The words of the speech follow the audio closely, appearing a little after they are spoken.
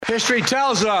History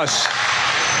tells us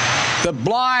that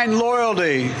blind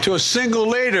loyalty to a single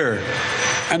leader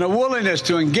and a willingness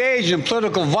to engage in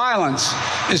political violence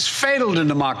is fatal to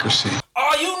democracy.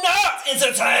 Are you not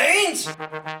entertained?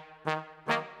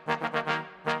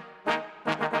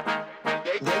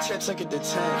 Look at the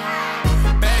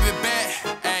 10. Baby bet,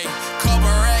 ayy, couple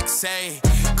racks, ayy,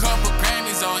 couple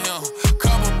Grammys on him,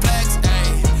 couple plaques,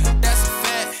 ayy, that's a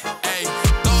fact, ayy,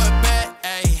 throw it back,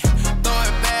 ayy,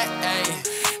 ayy,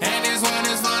 and this one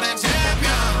is for the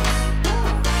champion,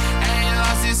 ain't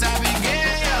lost since I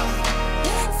began, yo,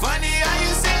 funny how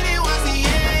you said it was the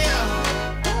end, yo,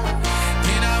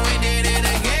 you know we did it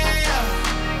again, yo,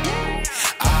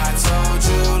 I told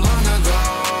you long ago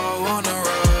on the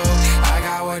road, I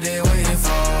got what they waiting for.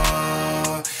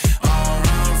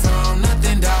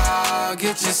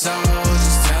 Get your soul,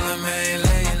 just tell him ain't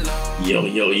laying low. Yo,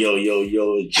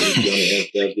 Jake on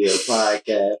the FWL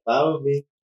podcast. Follow me,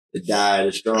 the diet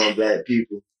of strong black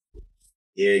people.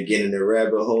 Here again in the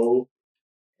rabbit hole.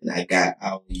 And I got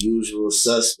our usual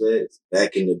suspects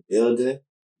back in the building.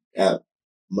 Got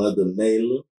Mother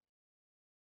Mela.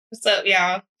 What's up,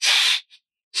 y'all?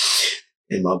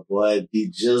 And my boy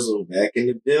D Jizzle back in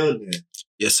the building.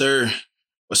 Yes, sir.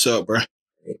 What's up, bro?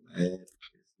 Hey, man.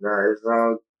 It's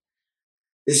all.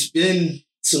 It's been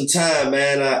some time,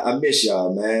 man. I miss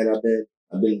y'all, man.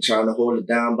 I've been trying to hold it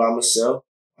down by myself.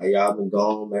 While y'all been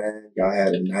gone, man. Y'all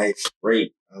had a nice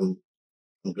break. I'm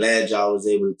glad y'all was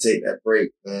able to take that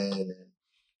break, man, and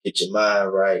get your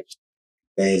mind right.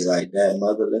 Things like that.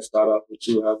 Mother, let's start off with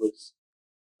you. How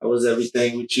was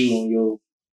everything with you on your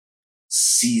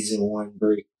season 1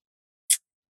 break?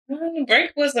 The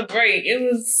break was a break. It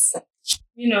was,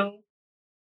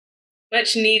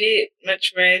 much needed,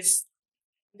 much rest.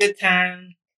 Good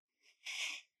time,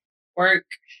 work,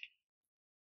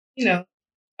 all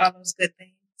those good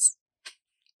things.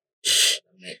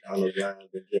 McDonald's line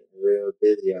been getting real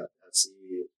busy. I see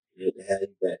you. Good to have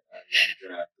you back.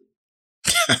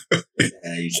 Good to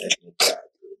have you back in the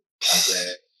drive-thru. I'm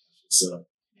glad. What's up?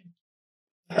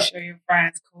 Make sure your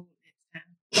fries cold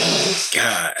next time.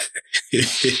 God.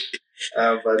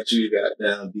 How about you,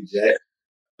 goddamn DJ?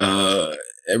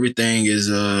 Everything is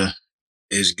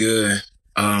good.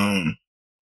 It's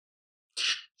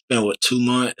been 2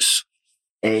 months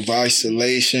of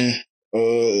isolation.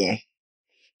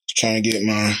 Trying to get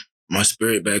my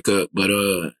spirit back up, but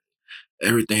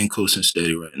everything cool and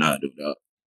steady right now, dude.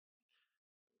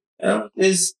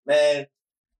 This man,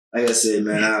 like I said,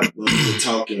 man, when we were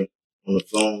talking on the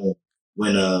phone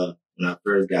when I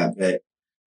first got back,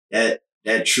 that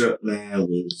trip, man,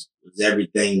 was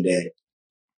everything that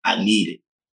I needed.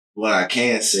 What I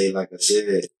can say, like I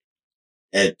said,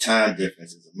 that time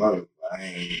difference is a mother. I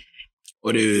ain't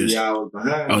what is 3 hours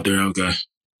behind. Oh, there, okay.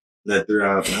 That 3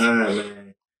 hours behind,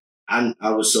 man.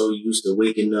 I was so used to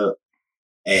waking up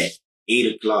at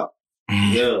 8 o'clock.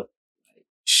 Mm-hmm. Yeah.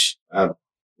 I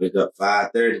wake up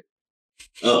 5:30.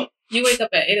 You wake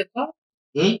up at 8 o'clock?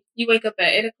 You wake up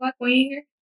at 8 o'clock when you're here?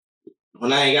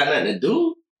 When I ain't got nothing to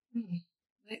do?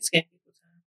 That's getting people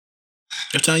time.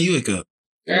 What time you wake up?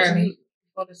 Early.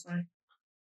 Before the sun.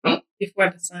 Before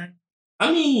the sun.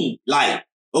 I mean, like,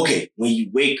 okay, when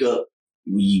you wake up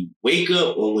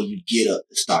or when you get up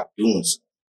to start doing something?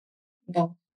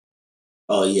 Both.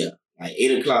 Oh, yeah. Like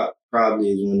 8 o'clock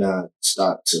probably is when I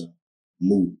start to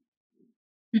move.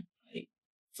 Like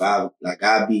 5, like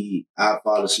I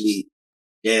fall asleep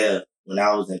there when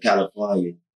I was in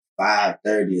California.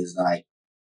 5:30 is like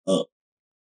up.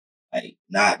 Like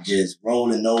not just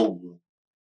rolling over.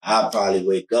 I'll probably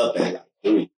wake up at like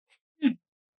 3.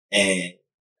 And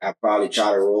I probably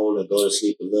try to roll and go to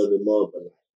sleep a little bit more, but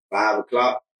like 5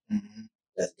 o'clock,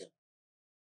 that's done.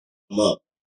 I'm up.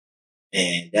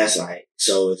 And that's like,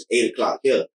 so it's 8 o'clock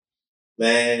here.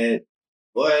 Man,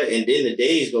 boy, and then the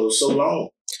days go so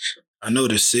long. I know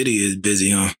the city is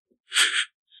busy, huh?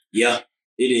 Yeah,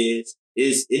 it is.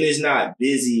 It's not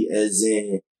busy as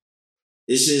in,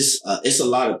 it's just, it's a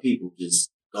lot of people just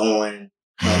going,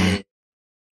 coming.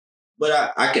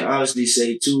 But I can honestly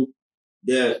say too,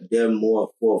 they're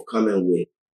more forthcoming with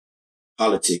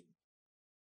politics.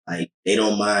 Like they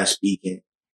don't mind speaking,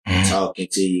 talking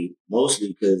to you, mostly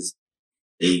because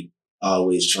they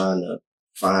always trying to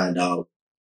find out,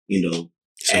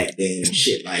 acting and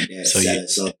shit like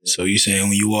that. So you saying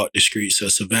when you walk the streets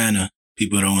of Savannah,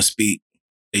 people don't speak,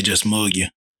 they just mug you?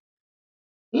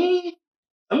 I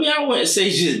mean, I wouldn't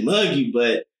say just mug you,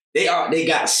 but they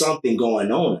got something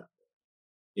going on.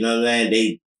 You know what I'm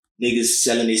saying? Niggas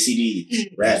selling their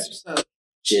CDs, raps,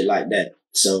 shit like that.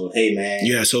 So, hey, man.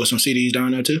 Yeah, sold some CDs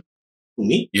down there too? Who,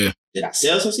 me? Yeah. Did I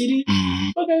sell some CDs?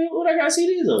 Mm-hmm. Okay, what I got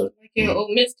CDs on? Like your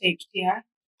old mixtapes, yeah.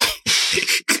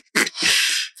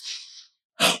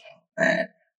 Man,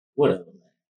 whatever, man.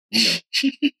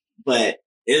 You know. But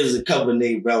it was a couple of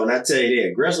niggas, bro. And I tell you,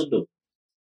 they're aggressive, though.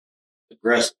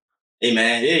 Aggressive. Hey,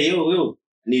 man, hey, yo.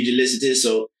 I need you to listen to this.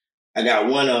 So I got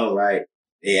one of them, right?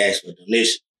 They asked for a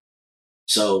donation.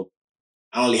 So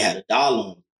I only had $1 on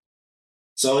them.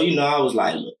 So, you know, I was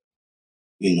like, look,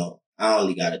 you know, I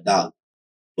only got $1.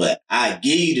 But I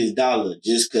give you this $1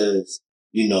 just because,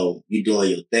 you know, you doing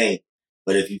your thing.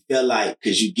 But if you feel like,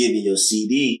 because you giving your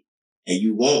CD and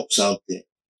you want something,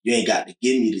 you ain't got to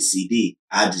give me the CD.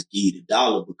 I just give you the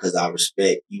 $1 because I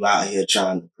respect you out here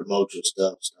trying to promote your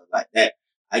stuff like that.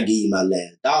 I give you my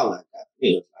last $1 I got.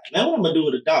 He was like, man, what am I going to do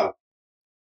with $1?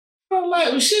 I'm like,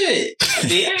 well, shit. I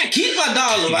mean, I keep my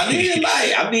 $1.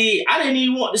 I didn't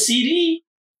even want the CD.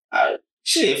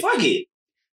 Shit, fuck it.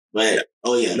 But,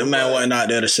 oh yeah. The man wasn't out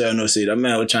there to sell no CD. That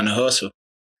man was trying to hustle.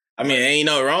 I mean, ain't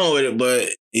nothing wrong with it, but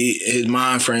his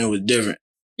mind frame was different.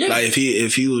 Yeah. Like,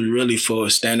 if he was really for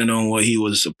standing on what he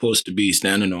was supposed to be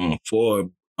standing on for,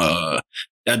 that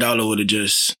 $1 would have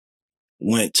just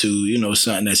went to, you know,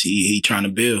 something that he trying to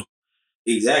build.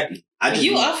 Exactly.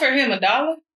 You offer him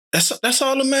 $1? That's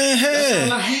all the man had.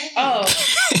 That's all I had. Oh.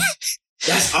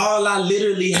 That's all I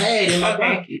literally had in my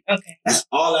pocket. Okay. That's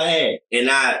all I had. And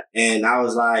I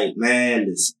was like, man,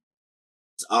 listen,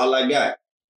 that's all I got.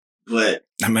 But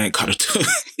that man caught a too.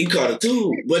 He caught a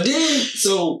too. But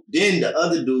then the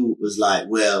other dude was like,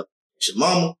 well, it's your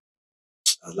mama?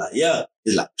 I was like, yeah.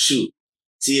 He's like, shoot.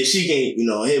 See if she can, you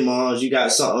know, hey moms, you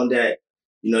got something that,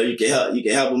 you know, you can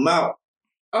help him out.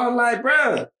 I was like,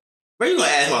 bro, you gonna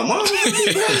ask my mama?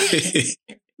 You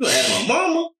gonna ask my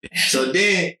mama? So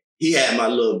then he had my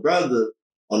little brother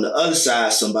on the other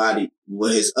side, somebody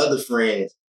with his other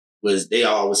friends they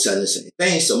all was selling the same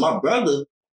thing. So my brother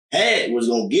was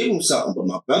gonna give him something, but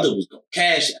my brother was gonna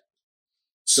cash out.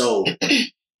 So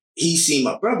he seen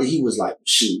my brother, he was like, well,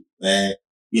 shoot, man,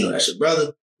 you know, that's your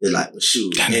brother. They're like, well,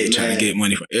 shoot. Hey, trying to get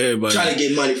money from everybody. Trying to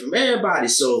get money from everybody.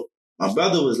 So my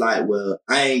brother was like, well,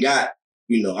 I ain't got,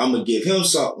 you know, I'm gonna give him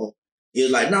something. He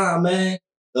was like, nah, man,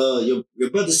 your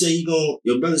brother said he gonna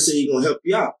help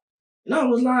you out. And I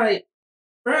was like,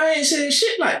 bro, I ain't saying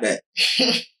shit like that.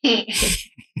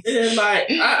 And like,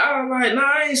 I was like, nah,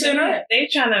 I ain't saying that. They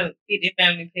trying to get their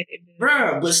family paid.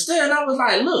 Bro, but still, I was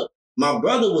like, look, my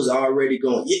brother was already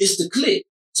going, it's the clique.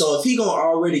 So if he gonna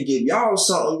already give y'all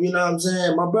something, you know what I'm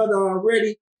saying? My brother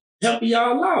already helping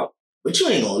y'all out. But you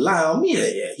ain't gonna lie on me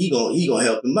that, yeah, he gonna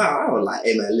help him out. I was like,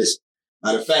 hey man, listen,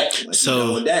 matter of fact, like, so, you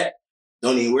know, with that,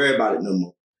 don't even worry about it no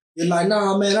more. You're like,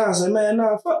 nah, man. I was like, man,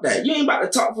 nah, fuck that. You ain't about to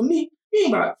talk for me.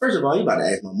 First of all, you about to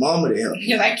ask my mama to help me.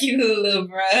 You're like, you little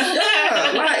bro.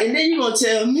 Yeah, right. And then you gonna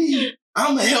tell me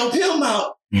I'm gonna help him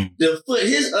out to put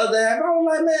his other half. I was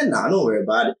like, man, nah, don't worry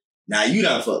about it. Now you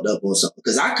done fucked up on something.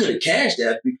 Because I could have cashed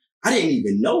that. I didn't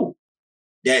even know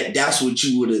that's what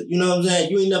you would have, you know what I'm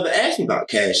saying? You ain't never asked me about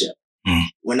cash app.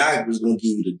 When I was gonna give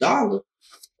you the $1,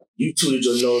 you tooted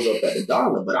your nose up at the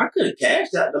 $1. But I could have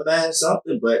cashed out the man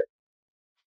something, but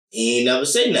he ain't never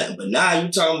say nothing. But now you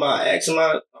talking about asking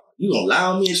about, you gonna lie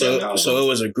on me? So it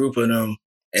was a group of them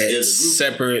at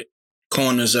separate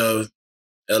corners of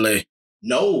L.A.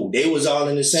 No, they was all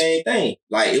in the same thing.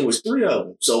 Like, it was 3 of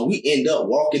them. So we end up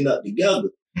walking up together.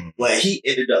 But he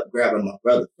ended up grabbing my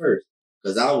brother first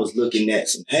because I was looking at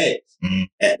some hats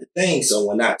at the thing. So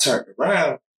when I turned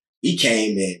around, he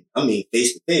came in,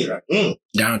 face to face, like,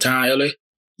 Downtown L.A.?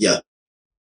 Yeah,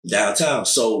 downtown.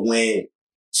 So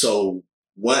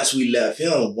once we left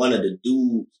him, one of the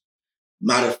dudes,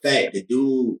 matter of fact, the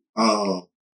dude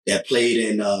that played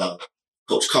in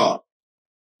Coach Carter,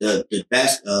 the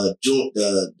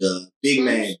big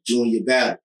man, Junior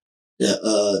Battle,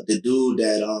 the dude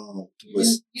that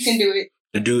was, you can do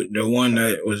it. The one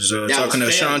that was talking to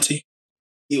Ashanti.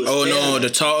 The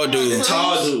tall dude. The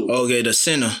tall dude. Okay, the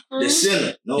center. The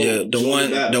center. No, yeah,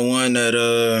 the one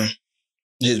that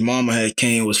his mama had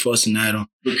came was fussing at him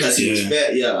because he was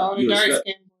fat. Yeah, all the dark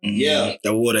skin. Yeah,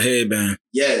 that wore the headband.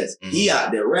 Yes, he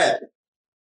out there rapping.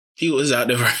 He was out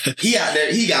there rapping. He out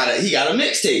there. He got a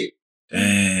mixtape.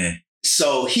 Damn.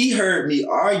 So he heard me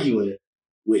arguing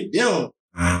with them.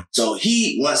 So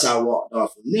once I walked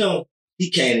off from them, he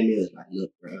came to me and was like,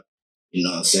 "Look, bro, you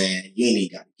know what I'm saying? You ain't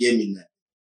even got to give me nothing.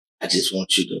 I just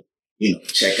want you to, you know,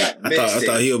 check out the mixtape." I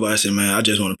thought he was about to say, "Man, I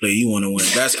just want to play. You want to win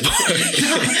basketball."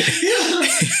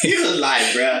 He was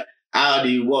like, "Bro, I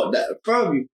already walked that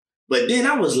from you." But then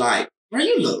I was like, "Bro,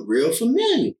 you look real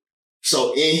familiar."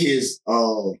 So in his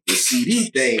the CD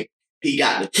thing, he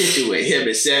got the picture with him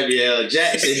and Samuel L.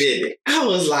 Jackson in it. I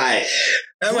was like,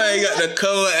 that man got the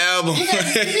cover album.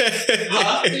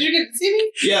 Huh? Did you get the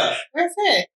CD? Yeah. Where's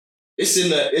that? It's in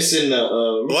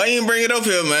the. Why you ain't bring it up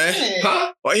here, man?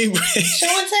 Huh? Why you bring? Show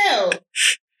and tell.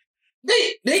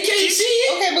 They can't see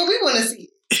it. Okay, but we want to see it.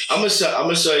 I'm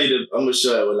gonna show you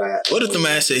What if the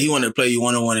man said he wanted to play you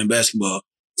 1-on-1 in basketball?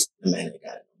 The man ain't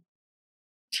got it.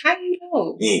 How you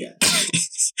know? He ain't got it.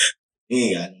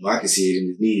 He ain't got it. I can see it in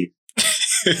his knees.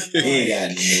 He ain't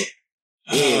got it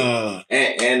anymore.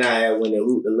 And I went and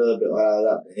hooped a little bit while I was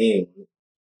out there.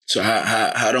 So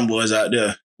how them boys out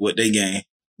there? What they game?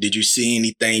 Did you see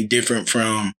anything different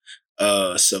from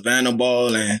Savannah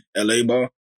ball and LA ball?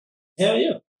 Hell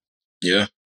yeah. Yeah.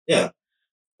 Yeah.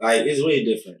 Like it's way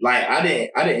different. Like I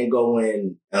didn't go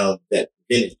in that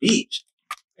Venice Beach.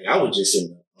 Like I was just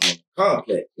in the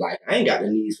complex. Like I ain't got the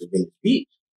knees for Venice Beach.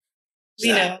 We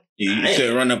know. You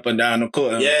could run up and down the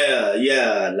court.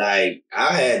 Yeah. Like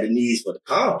I had the knees for the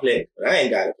complex, but I ain't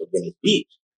got it for Venice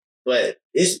Beach. But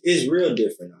it's real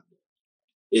different out there.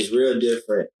 It's real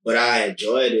different, but I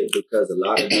enjoyed it because a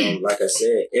lot of them, like I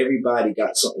said, everybody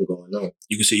got something going on.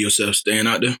 You can see yourself staying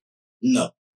out there?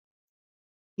 No.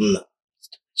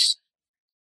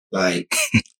 Like,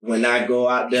 when I go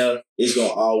out there, it's going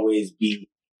to always be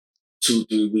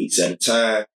 2-3 weeks at a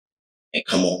time and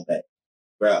come on back.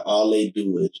 Bro, all they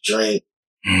do is drink,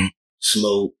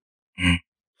 smoke,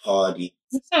 party.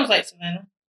 It sounds like Savannah.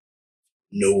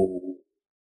 No.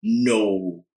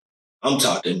 I'm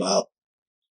talking about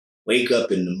wake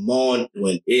up in the morning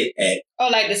when it at... Oh,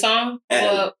 like the song?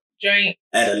 Drink.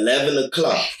 At 11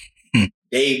 o'clock,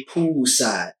 they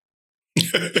poolside.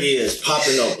 Beers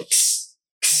popping over.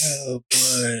 Oh,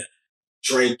 boy.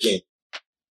 Drinking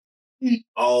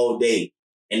all day.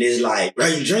 And it's like, bro,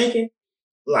 you drinking?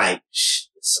 Like,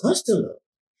 the sun's still up.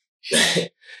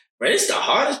 Bro, it's the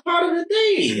hardest part of the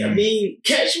day. I mean,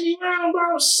 catch me around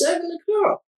about 7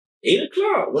 o'clock, 8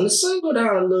 o'clock, when the sun go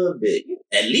down a little bit.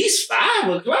 At least 5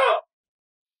 o'clock.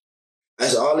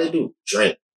 That's all they do,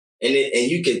 drink. And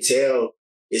you can tell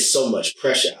it's so much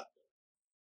pressure out there.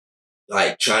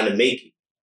 Like, trying to make it.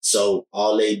 So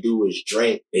all they do is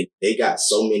drink. They got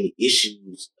so many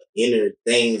issues, inner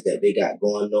things that they got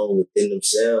going on within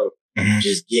themselves.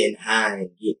 Just getting high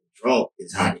and getting drunk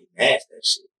is how they match that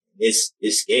shit. It's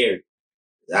scary.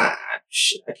 I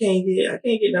can't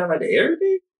get down like that every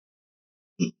day.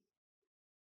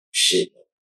 Shit.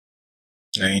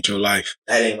 That ain't your life.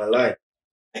 That ain't my life.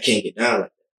 I can't get down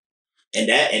like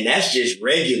that. And that's just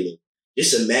regular.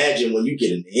 Just imagine when you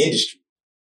get in the industry.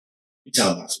 You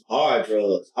talking about some hard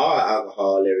drugs, hard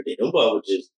alcohol, everything. Them boys were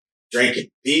just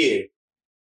drinking beer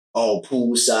on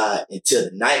poolside until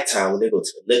the nighttime when they go to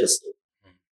the liquor store.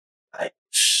 Like,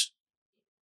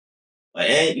 but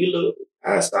and you look,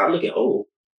 I start looking old.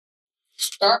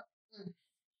 Start.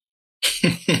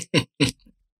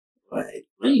 Like,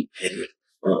 what are you petty?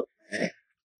 Fuck, man.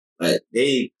 But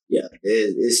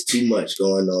there's too much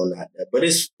going on out there. But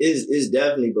it's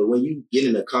definitely. But when you get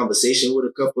in a conversation with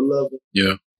a couple of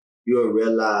them, you'll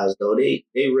realize though they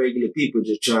regular people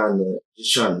just trying to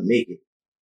make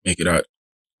it out.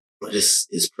 But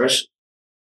it's pressure.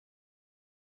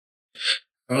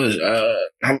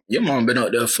 Your mom been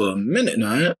out there for a minute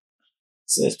now, ain't it?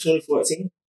 Since 2014.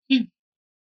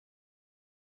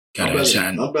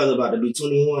 My brother about to be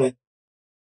 21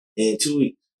 in 2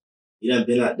 weeks. He done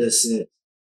been out there since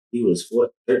he was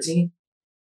 13.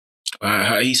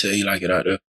 How he say he like it out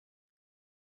there?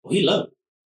 Well, he loved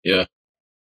it. Yeah.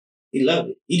 He loved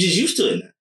it. He just used to it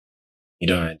now. He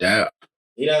don't adapt.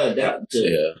 He don't adapt to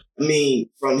it. Yeah. I mean,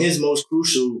 from the most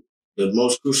crucial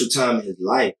time in his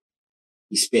life,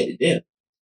 he spent it there.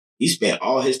 He spent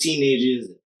all his teenagers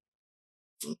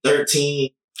from 13.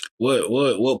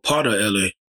 What part of LA?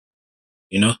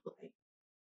 You know?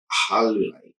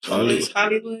 Hollywood.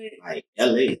 Like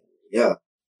LA. Yeah.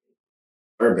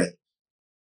 Urban.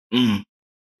 Yeah.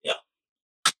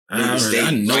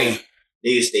 I know.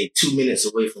 They stay 2 minutes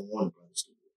away from Warner Brothers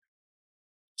Studio.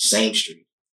 Same street.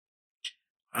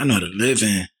 I know the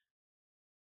living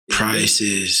price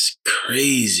is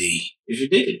crazy. It's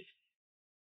ridiculous.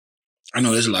 I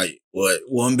know it's like,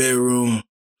 1 bedroom,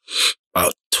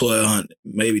 about $1,200,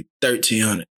 maybe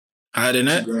 $1,300. Higher than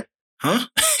that? $2,000. Huh?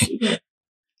 $2,000.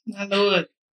 My Lord.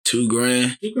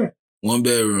 $2,000. $2,000. 1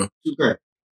 bedroom. $2,000.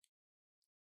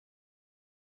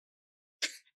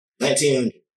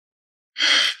 1,900.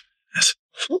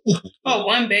 Oh,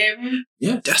 1 bedroom?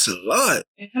 Yeah. That's a lot.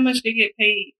 And how much they get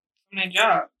paid from their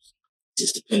jobs?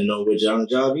 Just depending on what kind of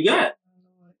job you got.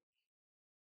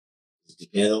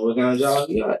 Depending on what kind of job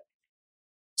you got.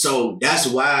 So that's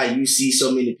why you see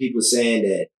so many people saying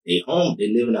that they home, they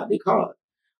living out their cars.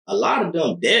 A lot of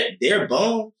them, their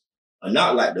bums are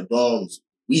not like the bums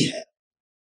we have.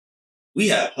 We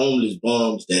have homeless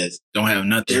bums that's don't have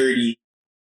nothing. dirty,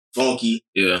 funky,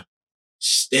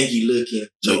 stinky looking.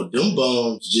 So them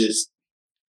bums just,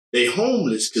 they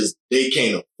homeless because they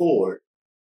can't afford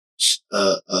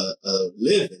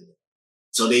living.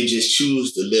 So they just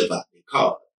choose to live out their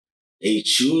car. They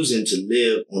choosing to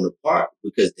live on the park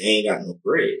because they ain't got no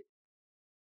bread.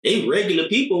 They regular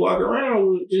people walking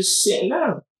around just sitting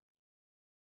down,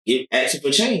 asking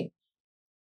for change.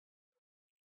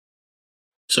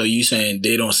 So you saying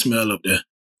they don't smell up there?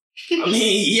 I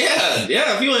mean, yeah.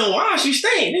 If you ain't wash, you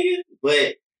stink, nigga.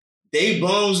 But they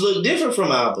bums look different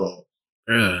from our bums.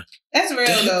 Yeah. That's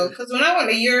real though, because when I went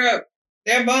to Europe,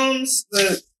 their bums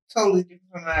look totally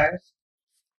different from ours.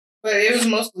 But it was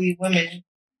mostly women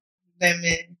than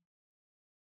men.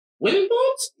 Women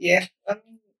bums? Yeah.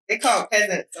 They call it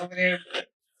peasants over there. But,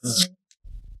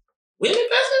 women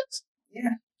peasants?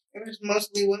 Yeah. It was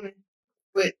mostly women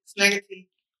with snagger teeth.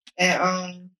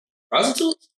 And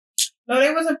prostitutes? No,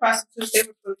 they wasn't prostitutes. They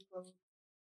were fully clothed.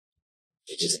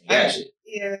 They just got shit.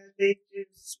 Yeah, they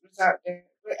just was out there.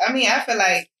 But, I mean, I feel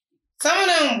like some of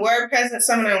them were peasants,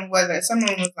 some of them wasn't. Some of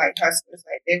them was like hustlers.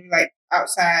 Like they were like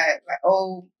outside, like,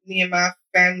 oh, me and my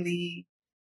family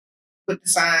with the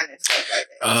sign and stuff like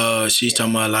that. She's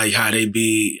talking about like how they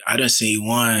be. I done seen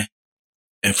one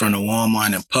in front of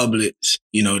Walmart and Publix.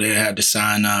 You know, they have the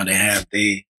sign out. They have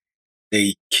they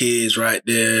kids right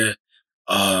there.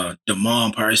 The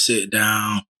mom probably sit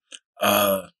down.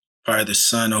 Probably the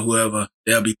son or whoever.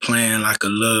 They'll be playing like a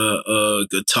little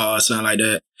guitar or something like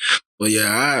that. But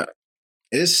yeah,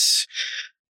 you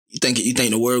think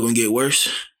the world gonna get worse?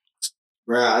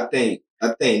 Bruh, I think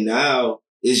now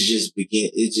it just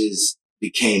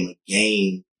became a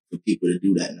game for people to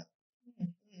do that now.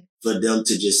 Mm-hmm. For them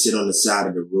to just sit on the side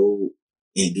of the road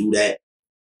and do that.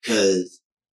 Cause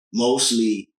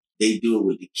mostly they do it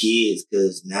with the kids.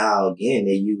 Cause now again,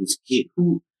 they use kids.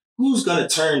 Who's gonna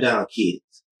turn down kids?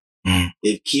 Mm.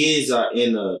 If kids are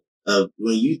in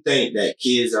when you think that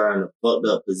kids are in a fucked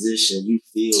up position, you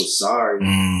feel sorry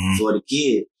for the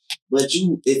kid. But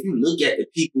if you look at the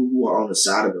people who are on the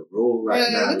side of the road right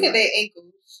now. Look at their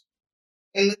ankles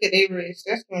and look at their wrists.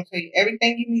 That's going to tell you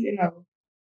everything you need to know.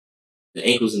 The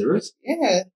ankles and the wrists?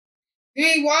 Yeah. You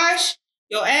ain't wash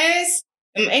your ass,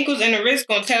 them ankles and the wrists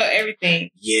going to tell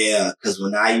everything. Yeah, because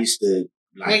when I used to...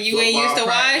 when you ain't used to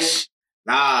wash?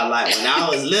 Nah, like when I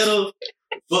was little...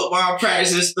 football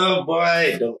practice and stuff,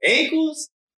 boy, them ankles,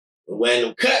 when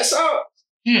them cuts off,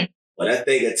 but that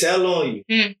thing will tell on you.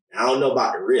 I don't know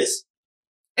about the wrist.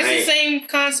 It's the same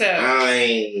concept.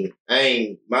 I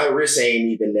ain't, my wrist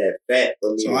ain't even that fat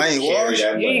for me. So I ain't washed.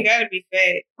 You ain't gotta be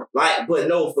fat. Like, but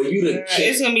no, for you to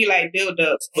it's gonna be like build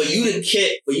up. For you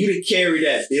to carry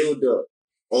that build up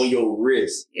on your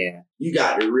wrist, you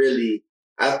got to really,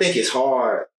 I think it's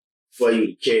hard for you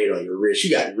to carry it on your wrist.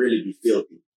 You got to really be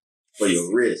filthy for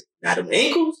your wrist. Now, them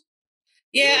ankles?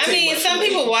 Yeah, I mean, some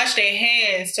people wash their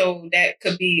hands, so that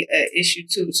could be an issue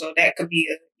too. So that could be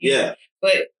know.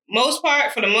 But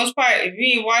for the most part, if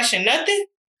you ain't washing nothing.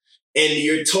 And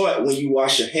you're taught when you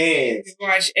wash your hands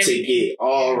to get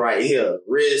all right here,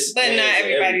 wrist. But not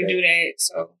everybody do that,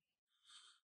 so.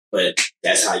 But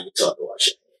that's how you taught to wash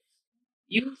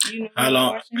your hands. You know how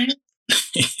long? Wash your hands?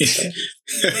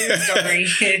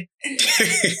 Sorry.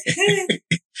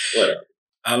 Whatever.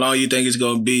 How long you think it's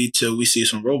gonna be till we see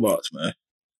some robots, man?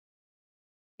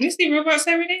 We see robots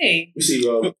every day. We see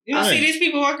robots. You don't see these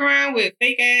people walk around with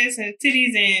fake ass and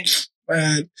titties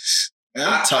and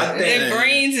their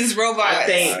brains is robots.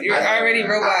 You're already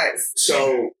robots.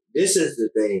 So this is the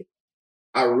thing.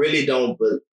 I really don't,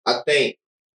 but I think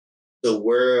the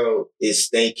world is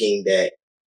thinking that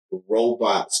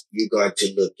robots, you're going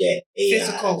to look at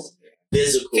AI.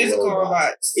 Physical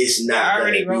robots. It's not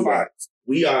already robots.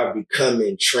 We are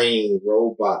becoming trained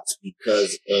robots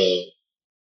because of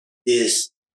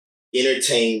this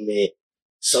entertainment,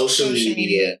 social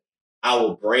media.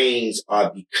 Our brains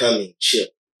are becoming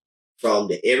chipped from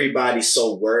the everybody's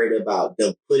so worried about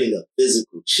them putting a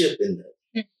physical chip in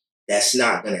them. That's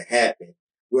not going to happen.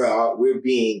 We're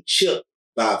being chipped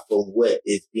from what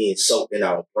is being soaked in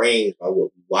our brains by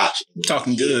what we watch.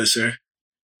 Talking good, sir.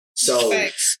 So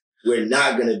Thanks. We're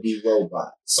not going to be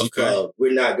robots. Okay.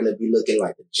 We're not going to be looking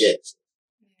like the Jetsons.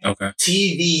 Okay.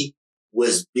 TV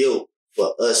was built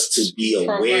for us to be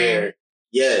aware.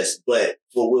 Yes, but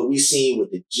for what we've seen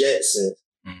with the Jetsons,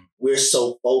 we're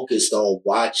so focused on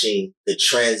watching the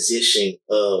transition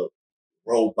of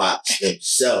robots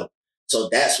themselves. So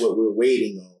that's what we're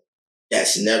waiting on.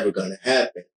 That's never going to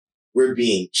happen. We're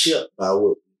being chipped by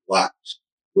what we watch,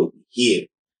 what we hear.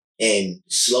 And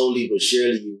slowly but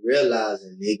surely you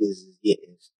realizing niggas is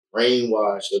getting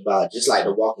brainwashed about, just like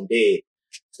The Walking Dead,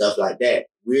 stuff like that.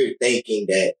 We're thinking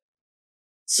that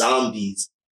zombies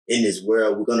in this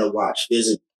world. We're gonna watch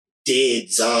dead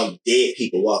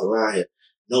people walk around here.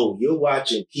 No, you're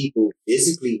watching people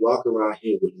physically walk around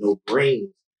here with no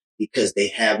brains because they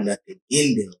have nothing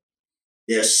in them.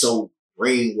 They're so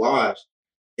brainwashed.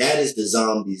 That is the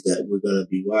zombies that we're gonna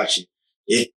be watching.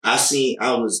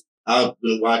 I've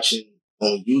been watching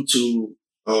on YouTube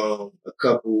a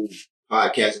couple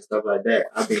podcasts and stuff like that.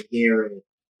 I've been hearing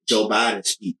Joe Biden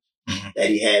speak that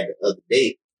he had the other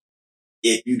day.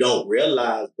 If you don't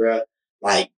realize, bro,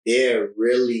 like they're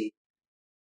really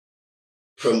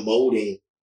promoting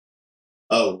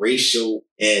a racial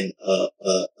and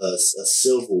a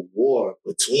civil war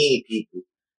between people.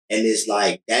 And it's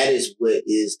like, that is what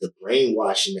is the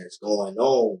brainwashing that's going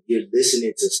on. You're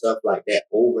listening to stuff like that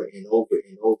over and over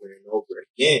and over and over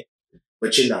again,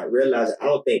 but you're not realizing, I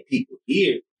don't think people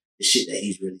hear the shit that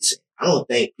he's really saying. I don't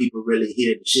think people really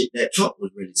hear the shit that Trump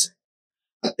was really saying.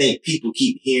 I think people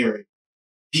keep hearing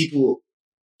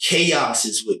chaos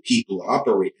is what people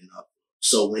operating up.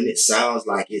 So when it sounds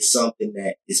like it's something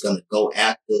that is going to go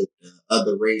after the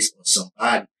other race or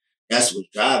somebody, that's what's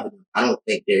driving them. I don't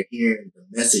think they're hearing the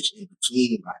message in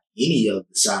between by any of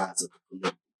the sides of the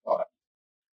political party.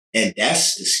 And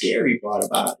that's the scary part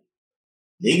about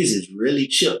it. Niggas is really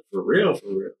chipped for real, for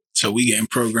real. So we getting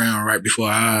programmed right before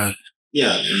our eyes.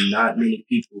 Yeah, and not many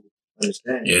people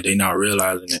understand. Yeah, they not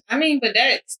realizing it. I mean, but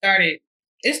it started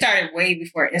way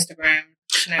before Instagram,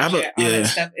 Snapchat, all that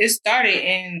stuff. It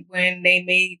started when they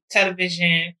made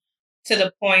television to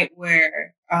the point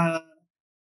where,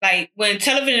 like when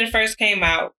television first came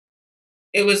out,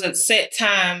 it was a set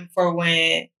time for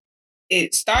when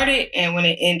it started and when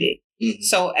it ended. Mm-hmm.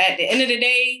 So at the end of the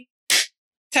day,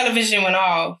 television went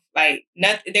off. Like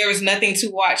there was nothing to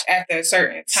watch after a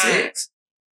certain time.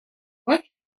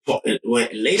 What,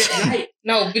 late at night?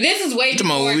 No, but this is way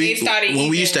before they started. When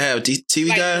we used to have TV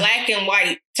like guys, black and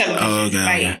white television. Oh,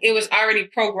 okay, It was already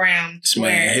programmed. This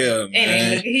man here,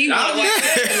 man. He want to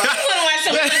watch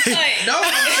some Uncut. No,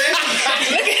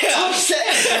 look at him.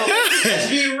 Let's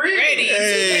be real. Ready.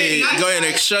 Hey, go ahead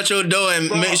and shut your door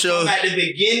and make sure. At the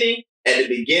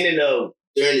beginning of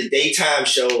during the daytime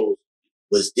shows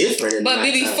was different. But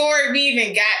before we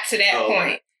even got to that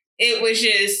point, it was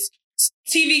just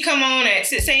TV come on at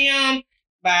 6 a.m.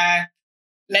 by,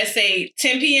 let's say,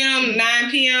 10 p.m., 9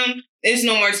 p.m., there's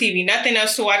no more TV. Nothing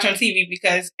else to watch on TV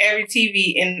because every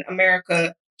TV in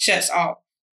America shuts off.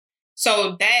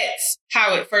 So that's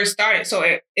how it first started. So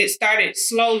it started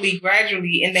slowly,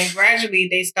 gradually, and then gradually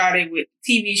they started with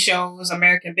TV shows,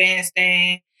 American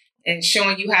Bandstand, and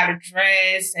showing you how to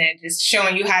dress and just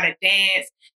showing you how to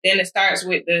dance. Then it starts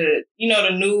with the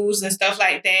news and stuff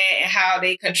like that and how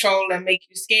they control and make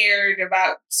you scared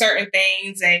about certain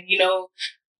things and,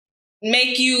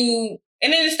 make you...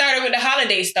 And then it started with the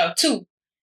holiday stuff, too.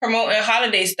 Promoting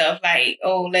holiday stuff like,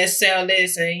 let's sell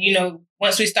this. And,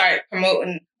 once we start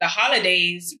promoting the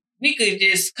holidays, we could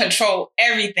just control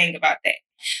everything about that.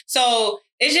 So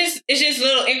it's just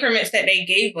little increments that they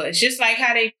gave us. Just like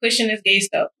how they pushing this gay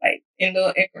stuff, like in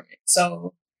little increments.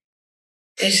 So...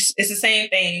 It's the same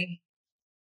thing.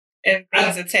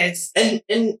 Everything's a test. And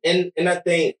I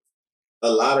think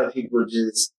a lot of people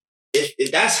just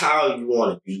if that's how you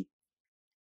want to be,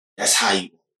 that's how you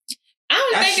want to be. I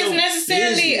don't think it's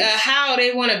necessarily how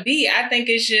they want to be. I think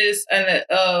it's just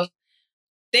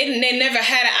they never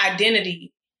had an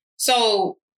identity.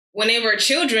 So when they were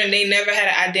children, they never had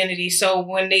an identity. So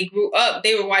when they grew up,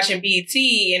 they were watching BET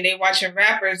and they watching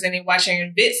rappers and they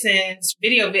watching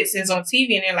video vixens on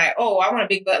TV. And they're like, I want a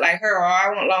big butt like her, or I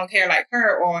want long hair like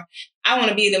her, or I want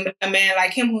to be a man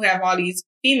like him who have all these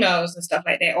females and stuff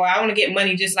like that. Or I want to get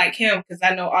money just like him because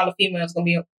I know all the females going to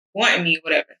be wanting me or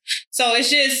whatever. So it's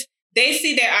just, they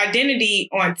see their identity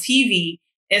on TV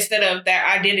instead of their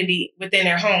identity within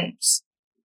their homes.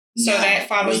 So that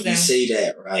follows them. You say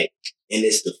that, right? And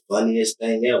it's the funniest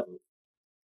thing ever.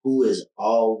 Who is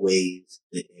always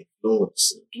the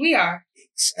influencer? We are.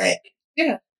 Exactly.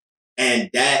 Yeah. And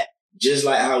that, just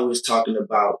like how we was talking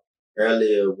about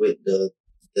earlier with the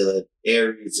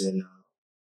Aries and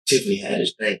Tiffany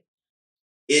Haddish thing,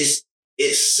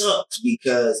 it sucks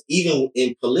because even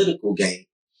in political game,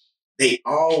 they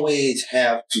always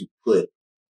have to put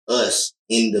us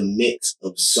in the mix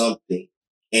of something,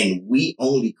 and we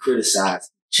only criticize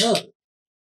each other.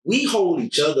 We hold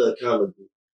each other accountable.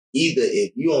 Either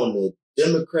if you're on the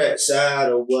Democrat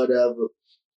side or whatever,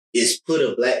 it's put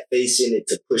a black face in it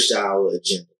to push our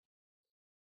agenda.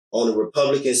 On the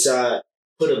Republican side,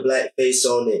 put a black face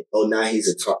on it. Now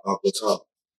he's Uncle Tom.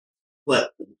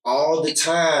 But all the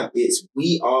time,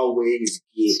 we always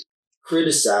get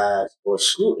criticized or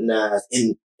scrutinized,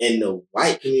 and the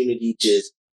white community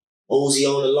just Mosey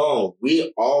on along.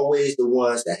 We're always the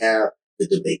ones that have the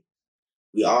debate.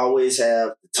 We always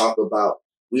have to talk about,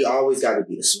 we always got to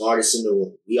be the smartest in the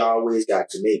room. We always got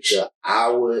to make sure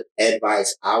our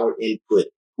advice, our input,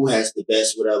 who has the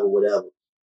best, whatever.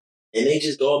 And they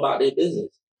just go about their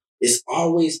business. It's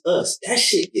always us. That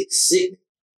shit gets sick.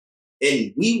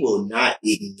 And we will not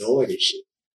ignore this shit.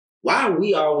 Why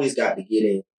we always got to get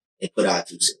in and put our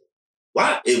 2 cents?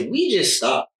 Why? If we just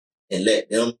stop and let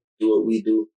them do what we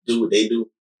do what they do,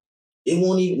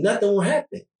 nothing will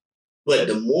happen. But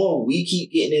the more we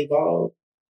keep getting involved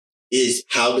is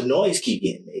how the noise keep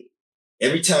getting made.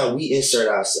 Every time we insert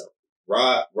ourselves,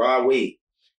 Rod Wave,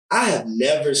 I have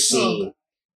never seen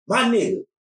my nigga.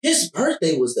 His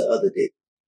birthday was the other day.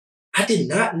 I did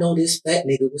not know this fat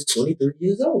nigga was 23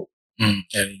 years old.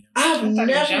 I've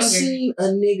never seen a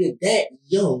nigga that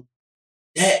young,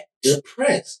 that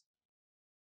depressed.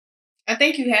 I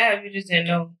think you have. You just didn't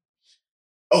know.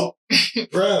 Oh,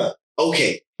 bruh.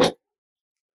 Okay.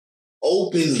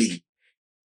 Openly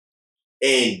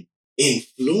and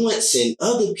influencing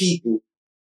other people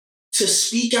to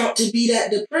speak out to be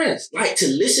that depressed. Like, to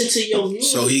listen to your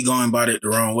music. So he going about it the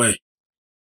wrong way.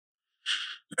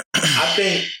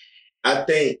 I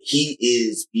think he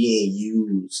is being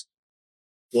used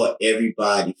for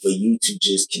everybody, for you to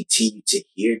just continue to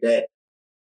hear that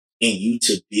and you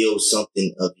to build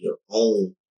something of your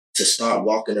own, to start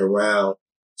walking around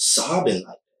sobbing like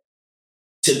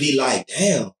that. To be like,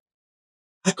 damn,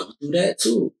 I go through that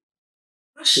too.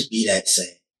 I should be that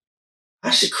sad.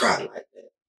 I should cry like that.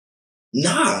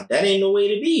 Nah, that ain't no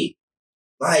way to be.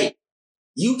 Like,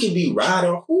 you can be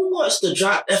riding. Who wants to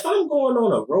drive? If I'm going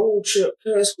on a road trip,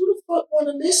 cuz, who the fuck want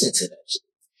to listen to that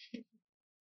shit?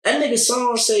 That nigga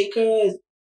song say, cuz,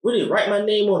 really write my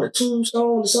name on a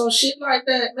tombstone or some shit like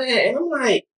that, man. And I'm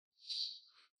like,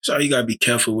 so you gotta be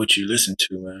careful what you listen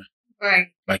to, man. Right.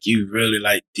 Like, you really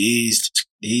like these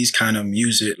kind of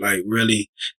music, like, really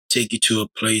take you to a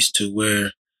place to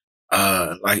where,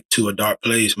 like, to a dark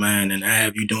place, man, and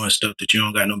have you doing stuff that you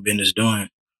don't got no business doing.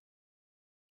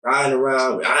 Riding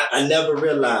around, I never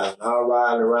realized I was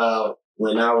riding around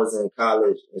when I was in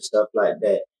college and stuff like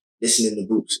that, listening to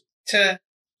Bootsy.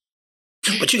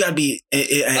 But you gotta be,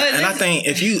 and I think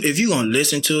if you gonna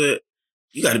listen to it,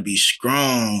 you gotta be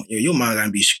strong. Your mind gotta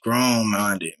be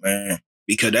strong-minded, man,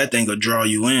 because that thing will draw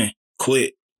you in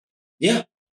quick. Yeah,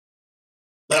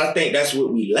 but I think that's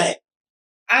what we lack.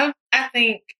 I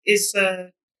think it's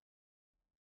because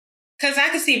I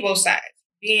can see both sides.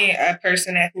 Being a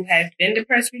person who has been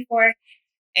depressed before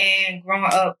and growing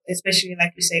up, especially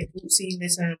like you say, Bootsy,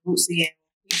 listening to Bootsy, and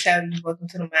he tell you "Welcome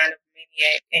to the Mind of a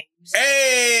Maniac," and you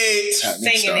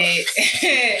singing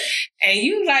it, and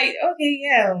you like, okay,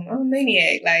 yeah, I'm a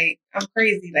maniac, like I'm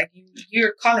crazy, like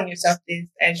you're calling yourself this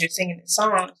as you're singing the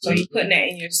song, so you're putting that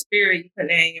in your spirit, you're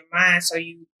putting that in your mind, so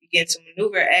you begin to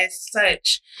maneuver as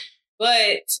such.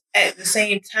 But at the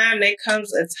same time, there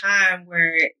comes a time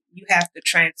where you have to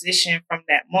transition from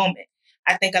that moment.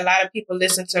 I think a lot of people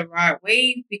listen to Rod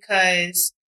Wave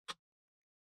because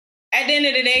at the end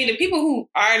of the day, the people who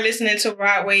are listening to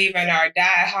Rod Wave and are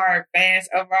diehard fans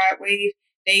of Rod Wave,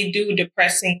 they do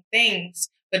depressing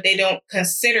things, but they don't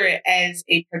consider it as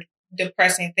a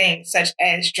depressing thing, such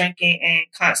as drinking and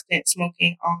constant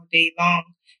smoking all day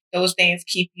long. Those things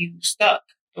keep you stuck.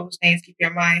 Those things keep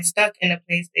your mind stuck in a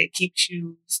place that keeps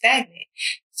you stagnant.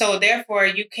 So therefore,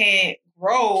 you can't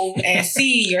grow and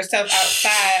see yourself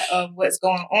outside of what's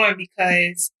going on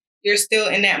because you're still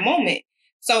in that moment.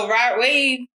 So Rod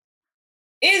Wave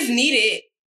is needed,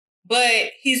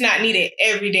 but he's not needed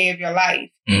every day of your life.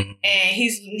 Mm-hmm. And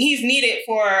he's needed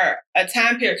for a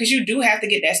time period because you do have to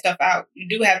get that stuff out. You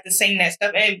do have to sing that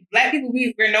stuff. And Black people,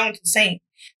 we're known to sing.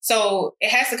 So it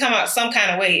has to come out some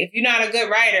kind of way. If you're not a good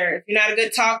writer, if you're not a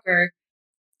good talker,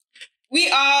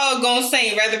 we all gonna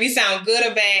sing, whether we sound good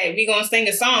or bad, we gonna sing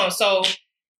a song. So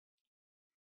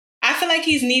I feel like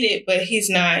he's needed, but he's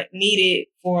not needed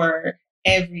for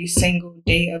every single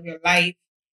day of your life.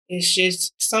 It's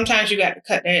just sometimes you got to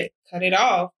cut it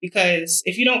off, because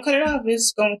if you don't cut it off,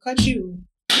 it's gonna cut you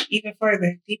even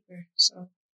further, deeper.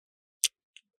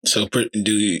 So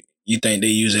do you think they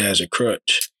use it as a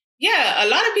crutch? Yeah, a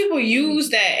lot of people use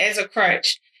that as a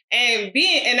crutch. And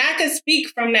I can speak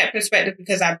from that perspective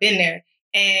because I've been there.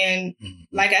 And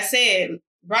like I said,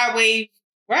 Rod Wave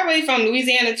from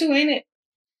Louisiana too, ain't it?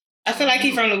 I feel like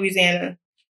he's from Louisiana.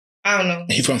 I don't know.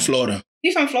 He from Florida.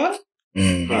 He from Florida?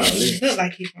 Probably. Look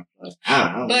like he's from Florida. I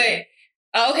don't know.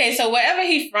 But okay, so wherever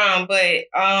he's from, but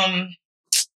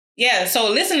Yeah, so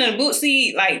listening to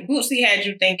Bootsy, like Bootsy had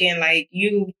you thinking like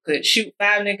you could shoot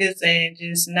 5 niggas and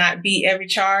just not beat every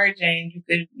charge, and you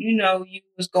could, you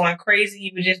was going crazy,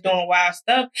 you were just doing wild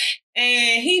stuff,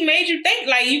 and he made you think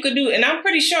like you could do. And I'm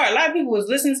pretty sure a lot of people was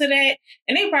listening to that,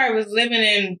 and they probably was living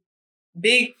in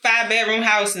big 5-bedroom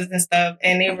houses and stuff,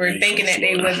 and they were thinking that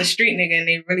they was a street nigga, and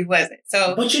they really wasn't.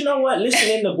 So, but you know what?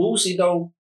 Listening to Bootsy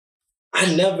though,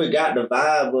 I never got the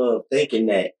vibe of thinking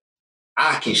that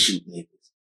I can shoot niggas.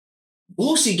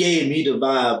 Bootsy gave me the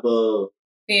vibe of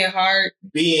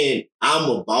I'm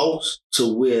a boss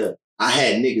to where I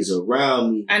had niggas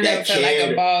around me. I never felt like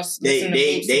a boss. They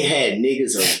had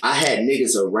niggas. I had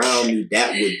niggas around me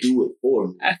that would do it for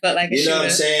me. I felt like you know what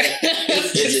I'm saying.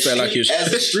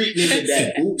 As a street nigga,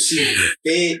 that Bootsy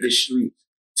fed the street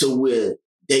to where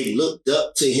they looked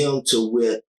up to him, to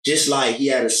where just like he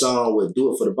had a song with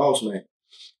 "Do It for the Boss Man."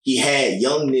 He had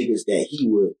young niggas that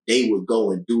they would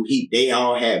go and do. They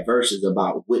all had verses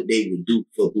about what they would do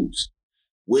for Bootsy.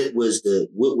 What was the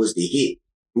hit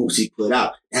Bootsy put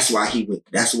out? That's why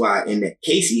that's why in that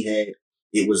case he had,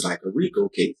 it was like a RICO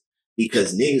case,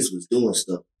 because niggas was doing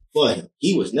stuff for him.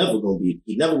 He was never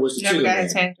he never was the trigger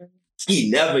man. He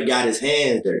never got his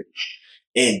hands dirty.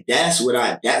 And that's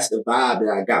the vibe that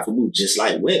I got from Bootsy, just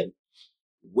like Webby.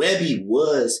 Webby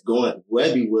was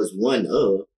one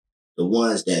of the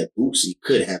ones that Bootsy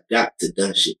could have got to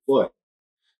done shit for him.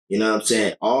 You know what I'm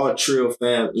saying? All Trill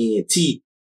Fam, ENT,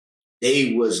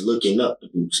 they was looking up to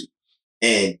Bootsy.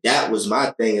 And that was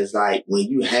my thing, is like, when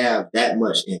you have that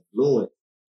much influence,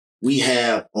 we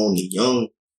have on the young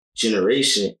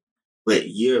generation, but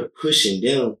you're pushing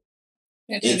them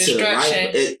into the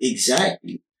life.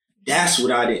 Exactly. That's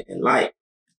what I didn't like.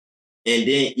 And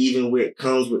then even when it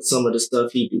comes with some of the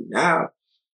stuff he do now,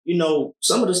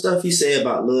 some of the stuff he said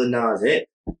about Lil Nas X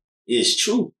is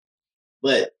true,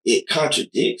 but it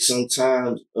contradicts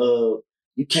sometimes.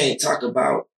 You can't talk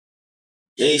about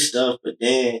gay stuff, but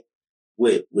then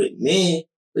with men,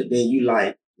 but then you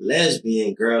like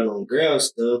lesbian girl on girl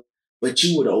stuff, but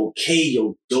you would okay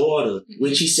your daughter,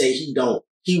 which he say he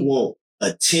won't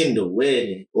attend a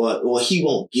wedding, or he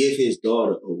won't give his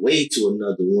daughter away to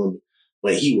another woman,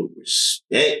 but he would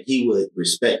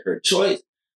respect her choice.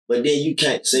 But then you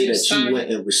can't say that you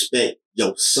went and respect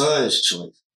your son's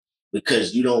choice,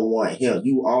 because you don't want him.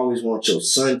 You always want your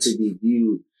son to be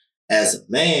viewed as a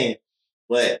man,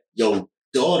 but your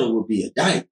daughter will be a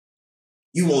dyke.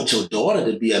 You want your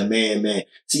daughter to be a man.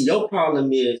 See, your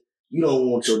problem is you don't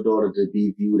want your daughter to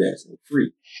be viewed as a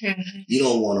freak. You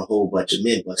don't want a whole bunch of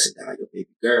men busting down your baby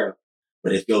girl.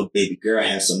 But if your baby girl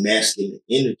has some masculine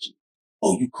energy,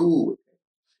 you cool with that.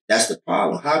 That's the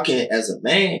problem. How can, as a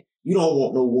man, you don't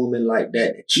want no woman like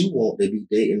that you want to be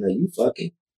dating or you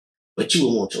fucking, but you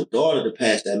would want your daughter to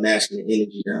pass that masculine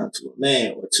energy down to a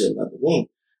man or to another woman.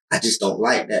 I just don't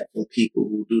like that from people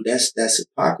who do. That's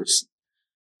hypocrisy.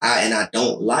 I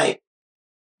don't like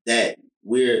that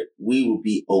we will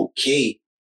be okay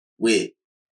with.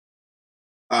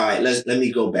 All right, let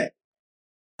me go back.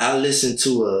 I listened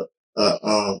to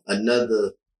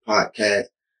another podcast,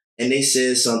 and they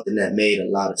said something that made a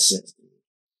lot of sense to me.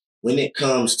 When it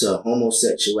comes to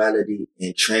homosexuality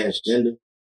and transgender,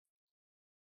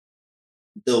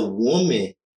 the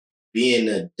woman being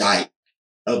a dyke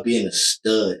or being a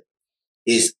stud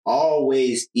is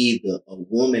always either a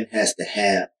woman has to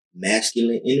have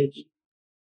masculine energy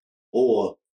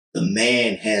or the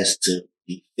man has to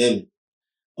be feminine.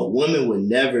 A woman would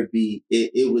never be,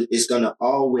 it's going to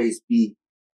always be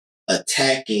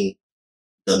attacking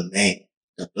the man,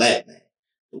 the black man.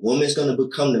 The woman's going to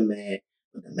become the man,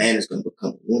 but the man is going to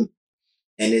become a woman.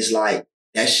 And it's like,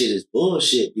 that shit is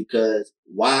bullshit, because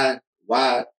why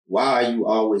are you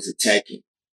always attacking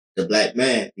the black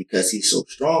man? Because he's so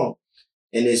strong.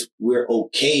 And we're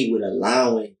okay with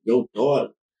allowing your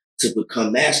daughter to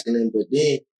become masculine, but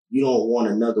then you don't want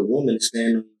another woman to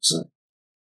stand on your son.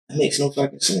 That makes no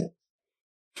fucking sense.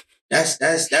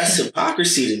 That's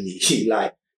hypocrisy to me.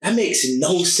 Like, that makes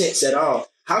no sense at all.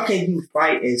 How can you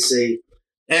fight and say,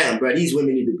 damn, bro, these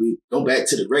women need to go back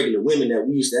to the regular women that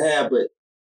we used to have, but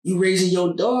you raising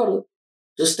your daughter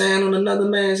to stand on another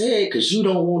man's head because you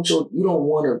don't want to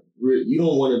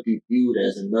be viewed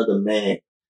as another man,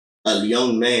 a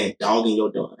young man dogging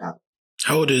your daughter out.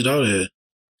 How old is his daughter?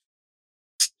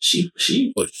 She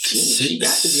got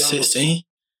to be 16?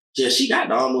 Yeah, she got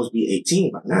to almost be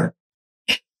 18 by now.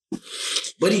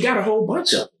 But he got a whole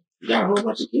bunch of them. He got a whole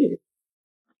bunch of kids.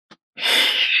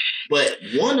 But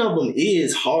one of them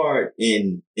is hard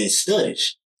in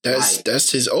studies.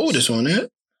 That's his oldest one, eh?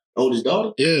 Oldest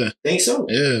daughter? Yeah. Think so?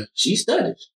 Yeah. She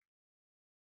studies.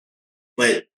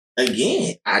 But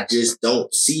again, I just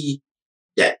don't see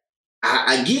that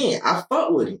I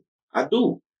fuck with him. I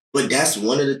do. But that's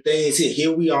one of the things here.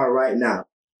 Here we are right now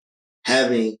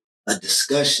having a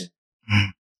discussion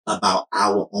about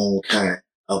our own kind,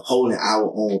 of holding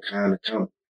our own kind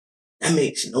accountable. That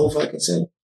makes no fucking sense.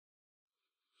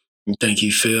 You think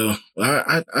he feel? Well,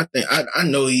 I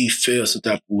know he feels some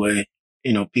type of way.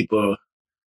 You know, people,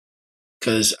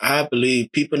 because I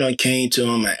believe people done came to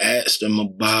him and asked him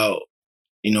about,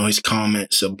 you know, his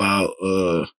comments about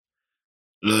Lil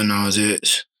Nas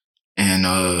X and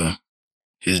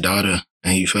his daughter,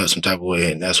 and he felt some type of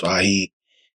way, and that's why he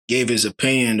gave his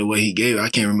opinion the way he gave it. I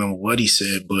can't remember what he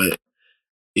said, but,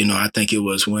 you know, I think it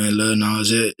was when Lil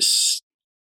Nas X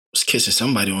was kissing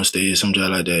somebody on stage, something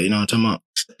like that. You know what I'm talking about?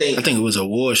 I think it was a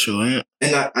award show, ain't it?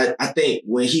 And I think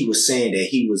when he was saying that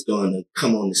he was going to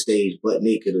come on the stage butt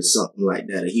naked or something like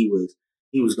that, or he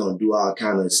was going to do all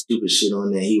kind of stupid shit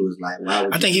on there, he was like, why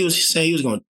would I think he was saying he was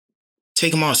going to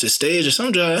take him off the stage or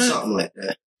something like that. Something like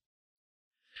that.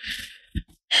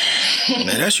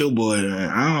 Man, that's your boy,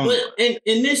 man. But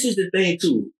and this is the thing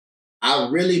too. I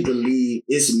really believe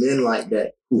it's men like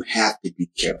that who have to be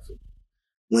careful.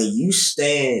 When you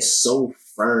stand so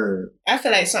firm, I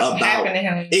feel like something happened to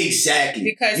him. Exactly.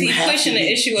 Because he's pushing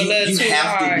the issue a little too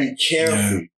hard. You have to be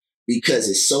careful because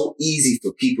it's so easy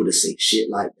for people to say shit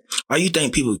like that. Why you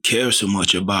think people care so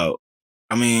much about?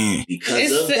 I mean,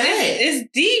 because of that. It's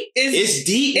deep. It's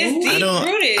deep. It's deep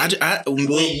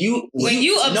rooted. When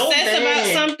you obsess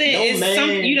about something, it's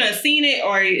something you done seen it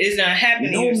or it's not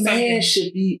happening. No man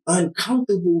should be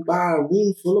uncomfortable by a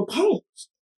room full of punks.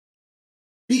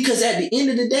 Because at the end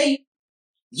of the day,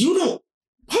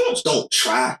 punks don't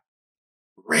try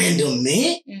random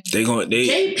men.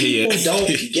 Gay people don't.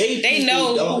 They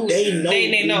know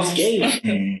who's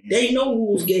gay. They know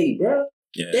who's gay, bro.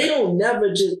 Yeah. They don't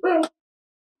never just, bro.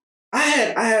 I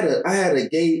had a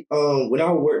gay when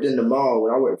I worked in the mall,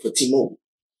 when I worked for T-Mobile.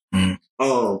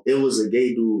 It was a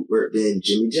gay dude worked in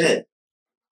Jimmy Jam.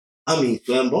 I mean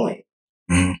flamboyant.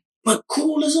 But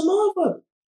cool as a motherfucker.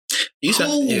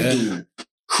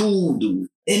 Cool dude.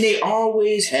 And they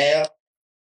always have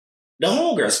the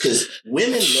homegirls because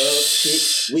women love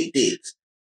chicks with dicks.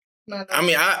 I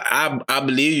mean, I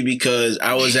believe you because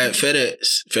I was at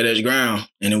FedEx Ground,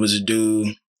 and it was a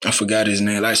dude. I forgot his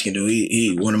name, light-skinned dude.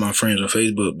 He one of my friends on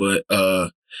Facebook, but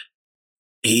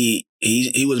he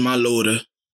was my loader,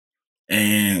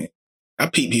 and I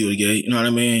peeped he was gay. You know what I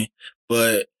mean?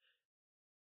 But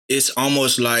it's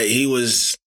almost like he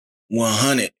was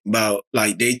 100 about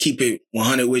like they keep it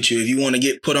 100 with you. If you want to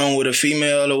get put on with a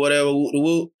female or whatever,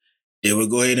 they would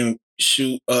go ahead and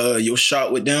shoot your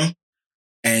shot with them.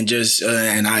 And just,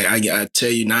 and I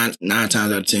tell you, nine times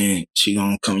out of 10, she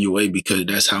gonna come your way because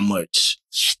that's how much,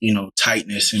 you know,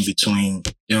 tightness in between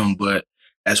them. But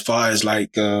as far as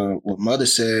like, what Mother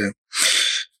said,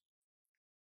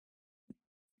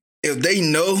 if they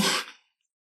know,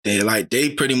 they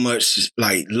pretty much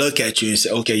like look at you and say,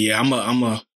 okay, yeah, I'm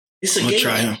gonna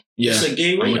try him. Yeah. It's a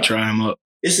gay I'm gonna try him up.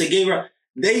 It's a gay round.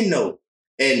 They know.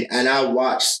 And I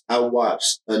watched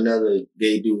another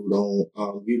gay dude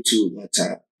on YouTube one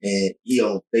time, and he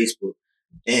on Facebook,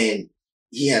 and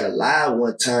he had a live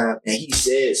one time, and he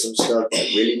said some stuff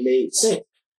that really made sense.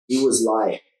 He was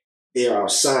like, there are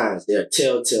signs, there are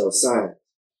telltale signs.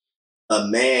 A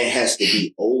man has to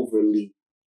be overly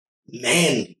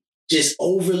manly, just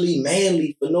overly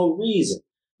manly for no reason.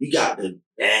 You got the,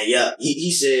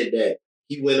 he said that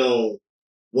he went on,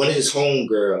 one of his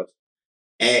homegirls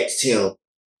asked him,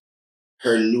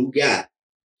 her new guy,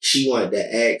 she wanted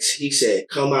to ask, he said,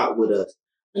 come out with us.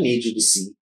 I need you to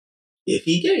see if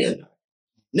he gay or not.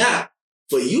 Now,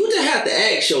 for you to have to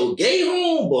ask your gay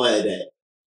homeboy that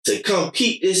to come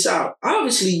peep this out,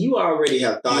 obviously you already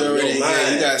have thought in your mind.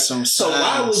 Yeah, you got some signs. So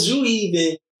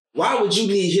why would you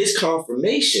need his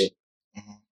confirmation?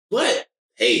 Mm-hmm. But,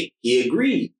 hey, he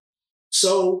agreed.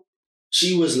 So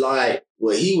he was like,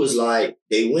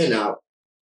 they went out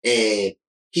and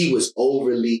he was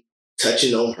overly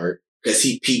touching on her because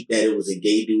he peeped that it was a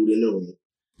gay dude in the room.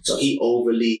 So he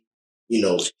overly,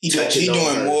 touching on her.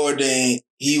 He doing more than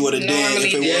he would have done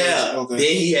if it was. Okay.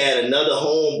 Then he had another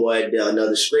homeboy there,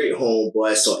 another straight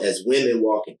homeboy. So as women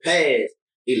walking past,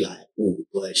 he like, ooh,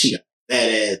 boy, she got a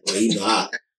fat ass, boy,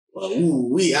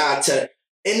 I tell. And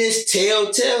it's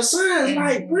telltale signs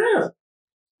like, bruh,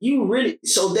 you really,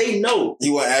 so they know.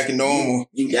 You were acting normal.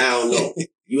 You down low.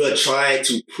 You are trying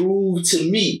to prove to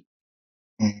me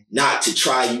not to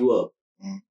try you up.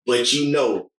 But you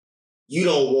know, you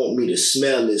don't want me to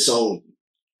smell this on you.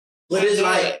 But it's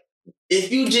like,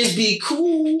 if you just be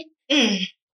cool, nigga,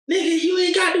 you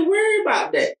ain't got to worry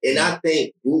about that. And I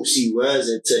think Bootsy runs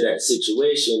into that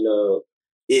situation of,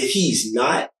 if he's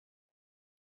not,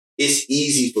 it's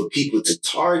easy for people to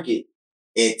target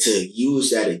and to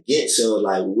use that against him.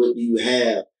 Like, what do you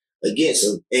have against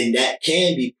him? And that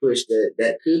can be pushed,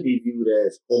 that could be viewed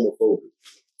as homophobic.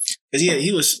 Cause yeah,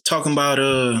 he was talking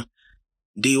about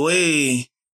D-Wade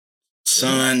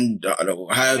son,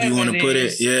 however you want to put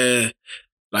it. Yeah.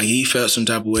 Like he felt some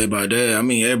type of way about that. I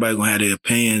mean, everybody gonna have their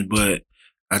opinions, but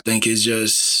I think it's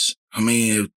just, I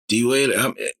mean, if D-Wade,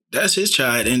 that's his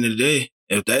child at the end of the day.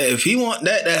 If he want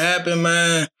that to happen,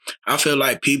 man, I feel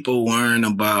like people worrying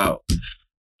about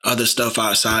other stuff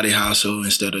outside the household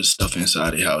instead of stuff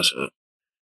inside the household.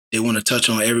 They want to touch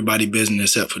on everybody's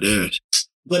business except for theirs.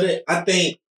 But I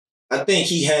think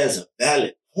he has a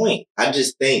valid point. I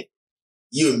just think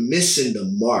you're missing the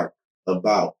mark of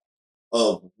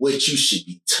what you should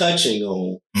be touching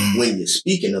on when you're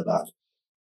speaking about it.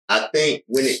 I think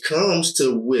when it comes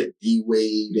to what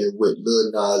D-Wade and what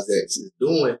Lil Nas X is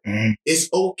doing, it's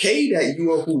okay that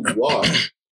you are who you are.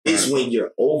 It's when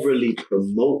you're overly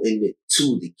promoting it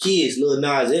to the kids. Lil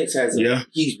Nas X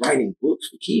he's writing books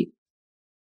for kids.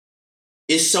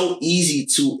 It's so easy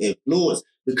to influence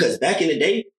because back in the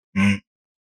day,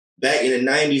 back in the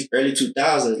 90s, early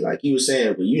 2000s, like you were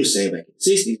saying, but you were saying back in the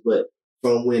 60s, but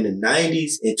from when the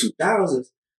 90s and 2000s,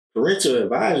 parental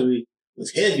advisory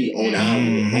was heavy on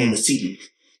the CDs.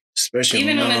 Especially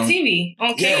even on the TV,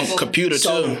 on cable. On computer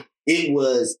so it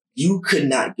was, you could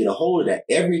not get a hold of that.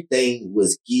 Everything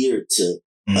was geared to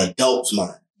adults'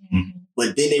 mind.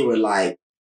 But then they were like,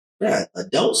 bruh,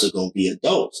 adults are going to be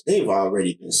adults. They've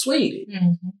already been swayed.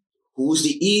 Who's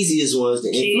the easiest ones to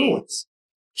influence?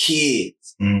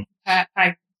 Kids.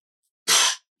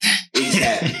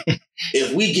 Exactly.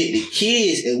 If we get the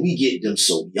kids and we get them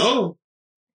so young,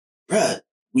 bruh,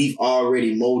 we've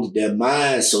already molded their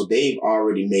minds, so they've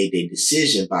already made their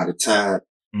decision by the time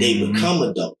they become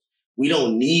adults. We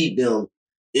don't need them.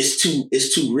 It's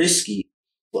too risky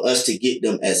for us to get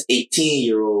them as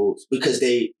 18-year-olds because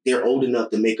they're old enough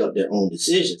to make up their own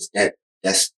decisions.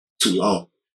 That's too long.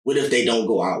 What if they don't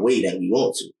go our way that we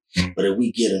want to? But if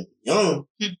we get them young,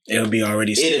 it'll be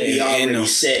already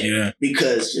set. Yeah.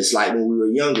 Because just like when we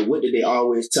were younger, what did they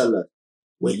always tell us?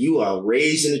 When you are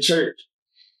raised in the church,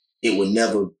 you will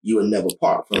never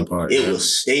part from it. It will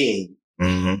stay in you.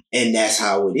 And that's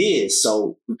how it is.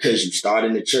 So because you start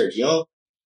in the church young,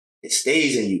 it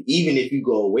stays in you. Even if you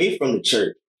go away from the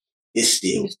church, it's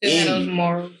still in those you.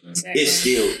 Morals. It's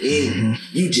still in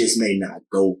you. You just may not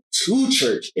go to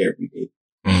church every day,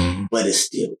 but it's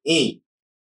still in you.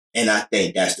 And I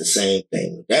think that's the same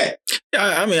thing with that.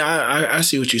 Yeah, I mean, I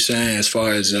see what you're saying as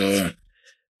far as,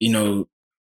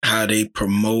 how they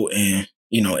promote and,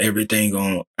 everything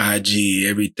on IG,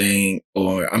 everything,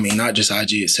 or, I mean, not just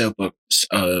IG itself, but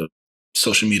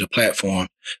social media platform,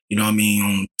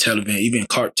 on television, even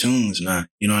cartoons now,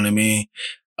 you know what I mean?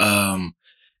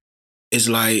 It's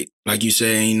like you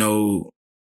say,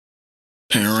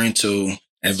 parental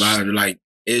advice, like,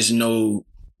 there's no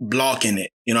blocking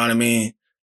it, you know what I mean?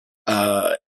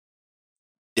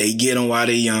 They get them while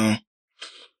they're young.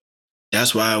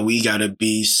 That's why we gotta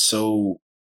be so,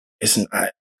 it's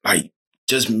not, like,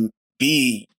 just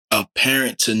be a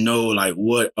parent to know, like,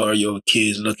 what are your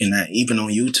kids looking at, even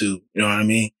on YouTube, you know what I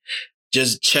mean?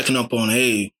 Just checking up on,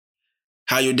 hey,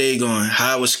 how your day going?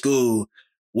 How was school?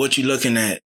 What you looking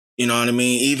at? You know what I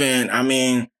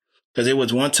mean? Because it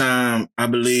was one time, I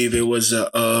believe it was a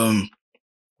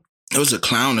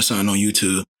clown or something on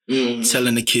YouTube.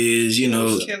 Telling the kids,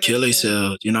 kill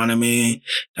themselves. You know what I mean?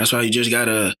 That's why you just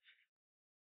gotta,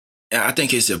 I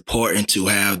think it's important to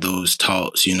have those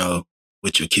talks,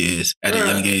 with your kids at a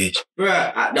young age.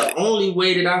 Bruh, the only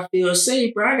way that I feel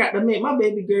safe, I got to make my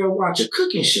baby girl watch a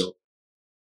cooking show.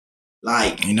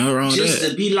 Like, wrong just with that.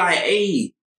 To be like,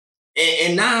 hey,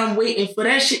 and now I'm waiting for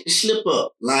that shit to slip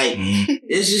up. Like,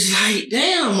 it's just like,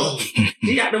 damn,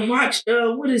 you got to watch,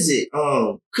 what is it?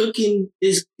 Cooking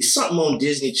is something on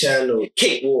Disney Channel,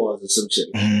 Cake Wars or some shit.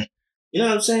 You know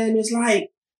what I'm saying? It's like,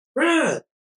 bruh,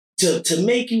 to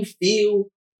make you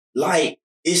feel like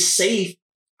it's safe,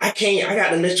 I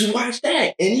got to let you watch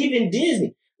that. And even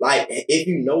Disney, like, if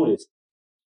you notice,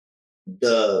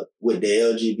 with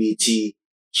the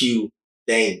LGBTQ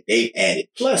thing, they've added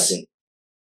plus in it.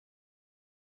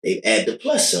 They've added the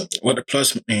plus symbol. What the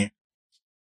plus mean?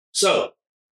 So,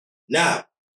 now,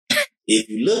 if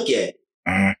you look at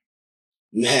it,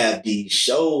 you have these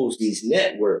shows, these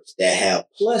networks that have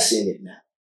plus in it now.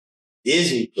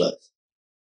 Disney Plus,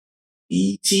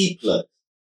 BET Plus.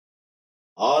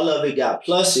 All of it got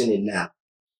plus in it now.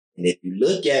 And if you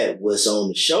look at what's on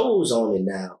the shows on it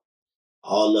now,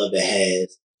 all of it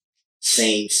has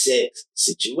same-sex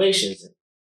situations in it.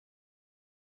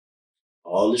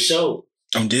 All the shows.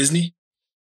 On Disney?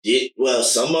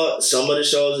 Some of the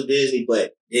shows are Disney,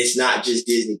 but it's not just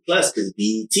Disney Plus because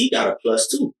BET got a plus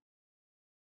too.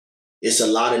 It's a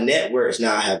lot of networks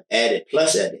now have added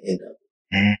plus at the end of it.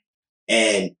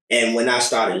 Mm-hmm. And when I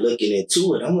started looking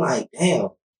into it, I'm like, damn,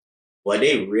 boy,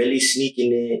 they really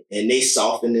sneaking in and they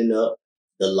softening up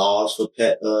the laws for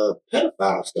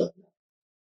pedophile stuff.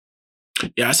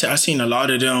 Yeah, I seen a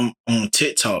lot of them on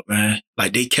TikTok, man.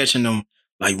 Like they catching them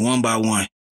like one by one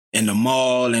in the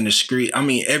mall, in the street. I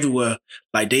mean, everywhere.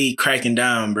 Like they cracking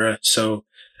down, bro. So,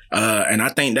 and I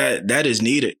think that is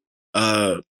needed.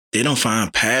 They don't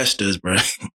find pastors, bro.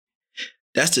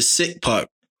 That's the sick part.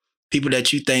 People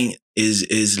that you think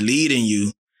is leading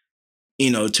you,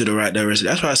 to the right direction.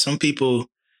 That's why some people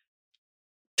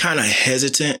kind of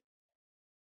hesitant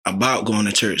about going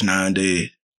to church nowadays.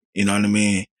 You know what I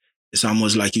mean? It's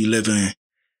almost like you living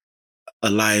a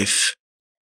life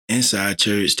inside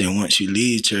church. Then once you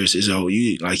leave church, it's all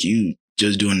you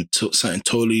just doing something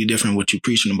totally different what you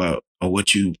preaching about or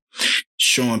what you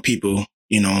showing people,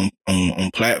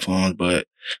 on platforms. But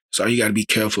so you got to be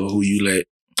careful who you let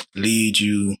lead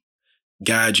you,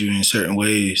 guide you in certain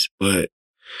ways. But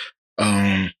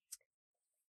the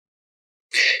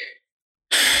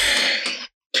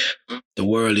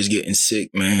world is getting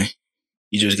sick, man.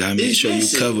 You just gotta make sure you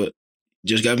covered.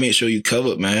 Just gotta make sure you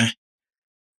covered, man.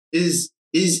 It's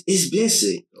been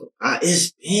sick, though.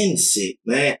 It's been sick,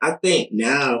 man. I think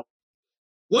now,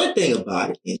 one thing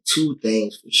about it, and two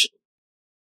things for sure.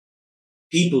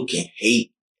 People can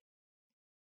hate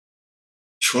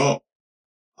Trump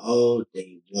all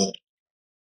they want.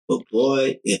 But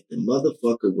boy, if the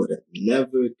motherfucker would have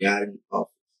never gotten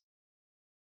office,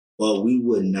 well, we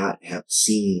would not have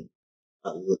seen,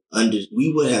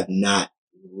 we would have not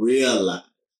realized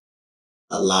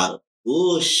a lot of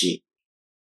bullshit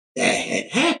that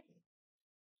had happened.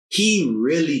 He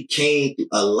really came through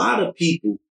a lot of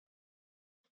people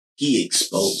he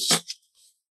exposed.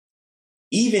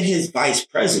 Even his vice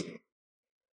president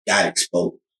got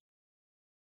exposed.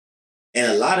 And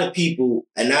a lot of people,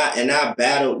 and I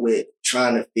battled with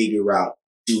trying to figure out,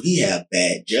 do he have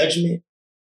bad judgment?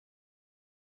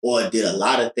 Or did a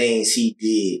lot of things he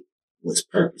did was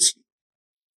purposely?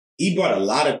 He brought a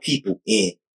lot of people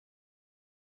in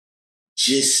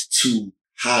just to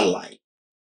highlight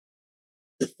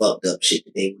the fucked up shit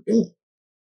that they were doing.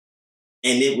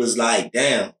 And it was like,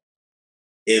 damn,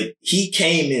 if he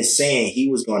came in saying he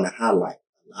was going to highlight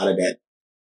a lot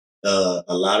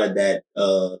of that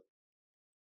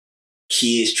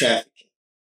kids trafficking,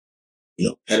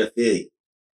 pedophilia,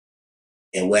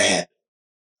 and what happened?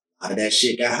 A lot of that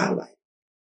shit got highlighted.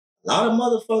 A lot of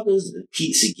motherfuckers,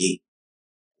 Pizzagate,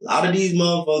 a lot of these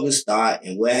motherfuckers start,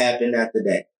 and what happened after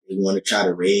that? They want to try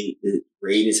to raid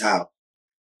his house.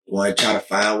 They want to try to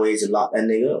find ways to lock that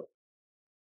nigga up.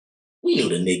 We knew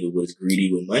the nigga was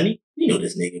greedy with money. We knew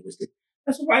this nigga was.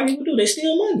 That's what white people do. They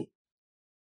steal money.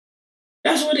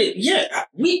 That's what it. Yeah,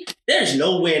 there's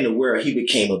nowhere in the world he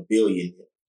became a billionaire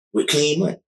with clean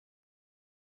money.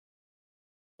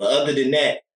 But other than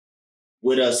that,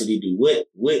 what else did he do?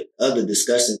 What other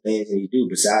disgusting things did he do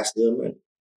besides steal money?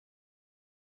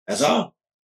 That's all.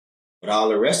 But all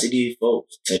the rest of these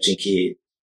folks, touching kids,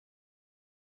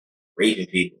 raping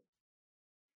people,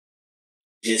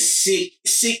 just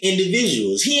sick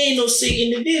individuals. He ain't no sick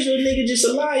individual, nigga, just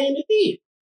a liar in the field.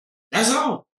 That's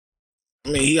all. I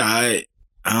mean, he alright.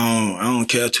 I don't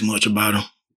care too much about him.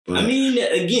 But I mean,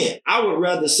 again, I would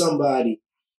rather somebody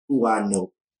who I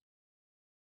know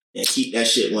that keep that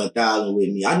shit 1,000 with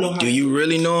me. I know how. Do you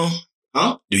really know him?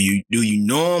 Huh? Do you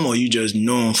know him, or you just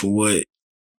know him for what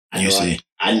you see?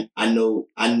 I know.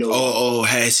 Oh,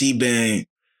 has he been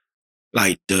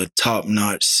like the top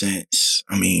notch since?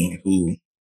 I mean, who?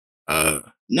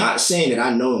 Not saying that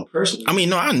I know him personally. I mean,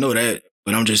 no, I know that,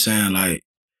 but I'm just saying like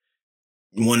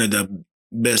one of the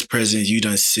best presidents you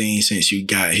done seen since you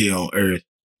got here on Earth.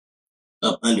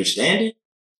 Of understanding,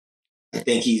 I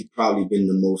think he's probably been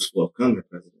the most forthcoming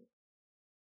president.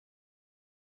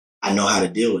 I know how to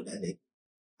deal with that nigga.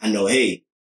 I know, hey,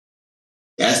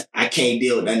 I can't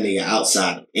deal with that nigga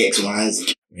outside of X, Y, and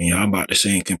Z. I mean, y'all about the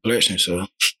same complexion, so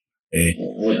hey.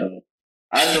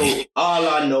 I know, all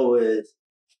I know is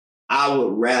I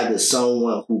would rather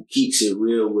someone who keeps it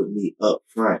real with me up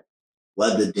front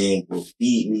rather than will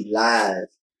feed me lies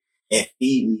and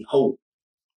feed me hope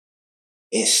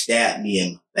and stab me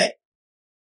in my back.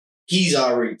 He's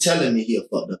already telling me he a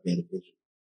fucked up individual.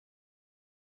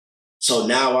 So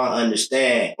now I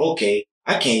understand, okay,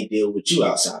 I can't deal with you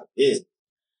outside of business.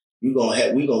 We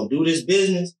gonna do this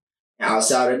business, and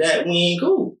outside of that, we ain't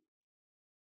cool.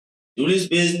 Do this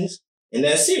business, and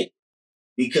that's it.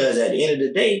 Because at the end of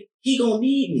the day, he gonna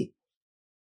need me.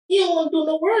 He don't want to do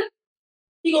no work.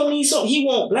 He gonna need something. He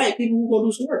want black people who gonna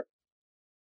do some work.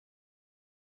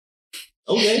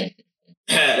 Okay.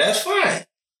 That's fine.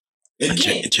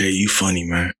 Again, Jay, you funny,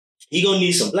 man. He gonna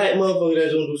need some black motherfuckers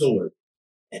that's gonna do some work.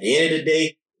 At the end of the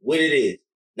day, what it is.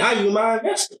 Now you my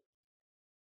investor.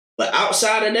 But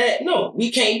outside of that, no,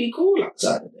 we can't be cool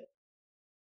outside of that.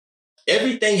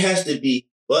 Everything has to be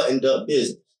buttoned up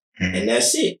business. And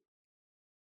that's it.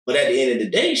 But at the end of the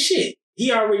day, shit,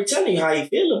 he already telling you how he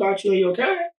feel about you and your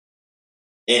kind.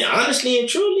 And honestly and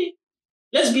truly,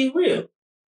 let's be real.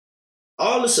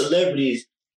 All the celebrities,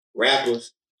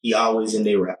 rappers, he always in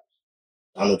their raps.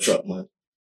 Donald Trump money.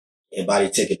 Everybody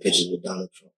taking pictures with Donald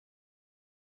Trump.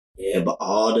 Yeah, but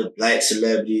all the black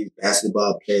celebrities,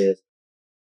 basketball players,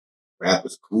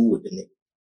 rappers cool with the nigga.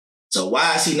 So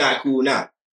why is he not cool now?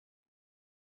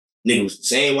 Nigga was the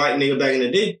same white nigga back in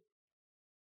the day.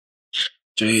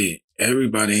 Jay,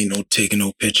 everybody ain't taking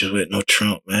no pictures with no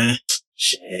Trump, man.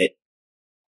 Shit.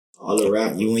 All the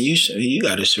rappers. You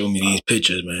gotta show me these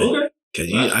pictures, man. Okay.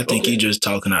 Cause I think you just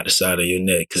talking out the side of your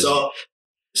neck.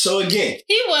 So again,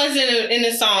 he was in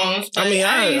the songs. But I mean,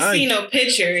 I ain't seen no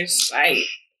pictures. Like,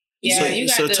 yeah, you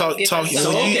got to talking.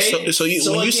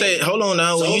 When you say, hold on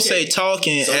now, when you say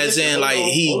talking, as in like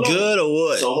he good or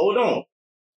what? So hold on.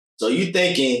 So you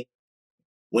thinking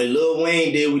when Lil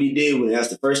Wayne did what he did, when that's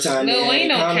the first time? Lil Wayne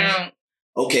don't count.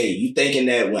 Okay, you thinking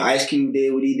that when Ice Cube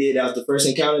did what he did, that was the first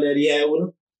encounter that he had with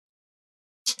him?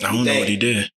 I don't know what he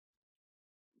did.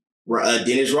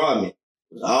 Dennis Rodman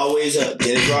was always up.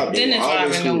 Dennis Rodman. Dennis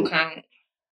Rodman don't count.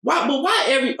 Why? But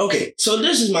why okay, so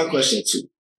this is my question too.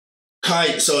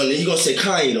 Kanye. So then you gonna say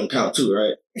Kanye don't count too,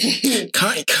 right?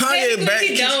 Kanye back.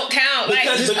 He don't count.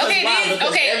 Because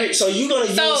why? So you gonna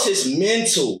use his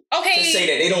mental to say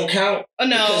that they don't count? Oh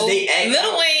no. Because they act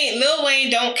Lil Wayne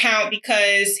don't count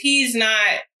because he's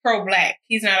not pro-black.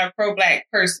 He's not a pro-black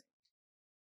person.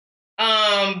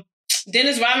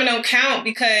 Dennis Rodman don't count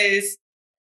because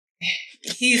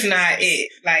he's not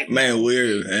it. Like, man,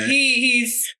 weird, man.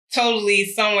 He's totally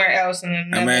somewhere else in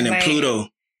another man in Pluto.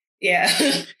 Yeah.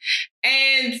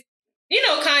 And you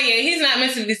know Kanye, he's not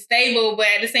mentally stable, but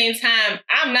at the same time,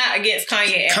 I'm not against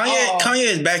Kanye at all. Kanye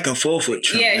is back and forth with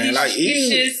Trump, yeah, man.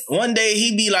 One day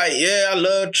he be like, yeah, I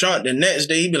love Trump. The next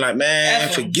day he be like,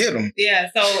 man, forget him. Yeah,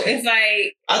 so it's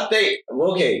like, I think,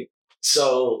 okay,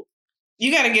 so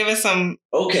you got to give us some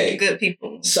good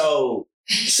people. So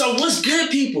what's good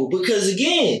people? Because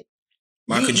again,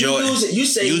 Michael Jordan.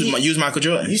 Use Michael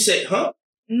Jordan. You say, huh?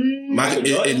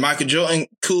 Is Michael Jordan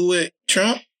cool with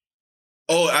Trump?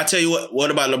 Oh, I tell you what. What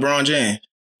about LeBron James?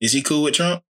 Is he cool with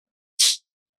Trump?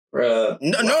 Bruh.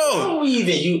 No.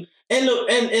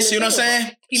 And see what I'm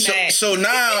saying? So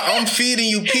now I'm feeding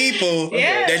you people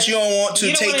that you don't want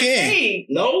to take in.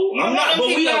 No, I'm not. But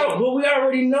we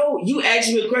already know. You asked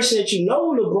me a question that you know.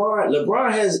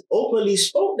 LeBron has openly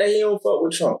spoke that he don't fuck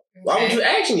with Trump. Why would you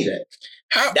ask me that?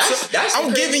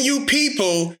 I'm giving you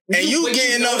people and you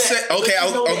getting upset. Okay.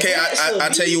 I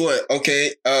tell you what.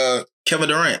 Okay, Kevin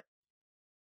Durant.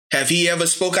 Have he ever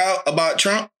spoke out about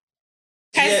Trump?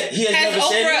 Has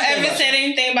Oprah ever said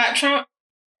anything about Trump?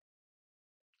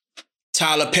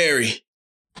 Tyler Perry.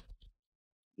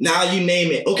 Now you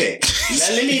name it. Okay.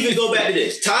 Let me even go back to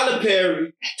this. Tyler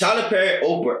Perry,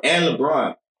 Oprah, and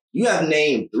LeBron. You have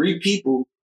named 3 people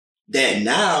that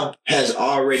now has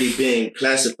already been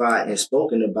classified and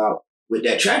spoken about with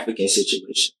that trafficking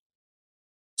situation.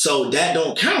 So that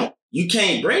don't count. You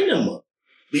can't bring them up.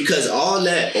 Because all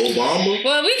that Obama...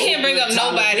 Well, we can't bring up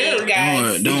nobody,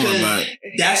 guys. Don't worry about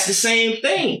it. That's the same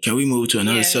thing. Can we move to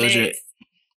another subject?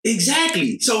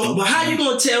 Exactly. So, but how you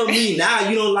gonna tell me now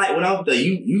you don't like what I'm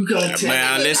doing? You gonna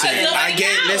tell me? Listen.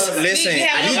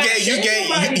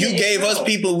 You gave us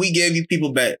people. We gave you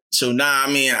people back. So now,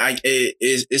 I mean,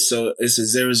 it's a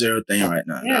 0-0 thing right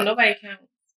now. Yeah, nobody counts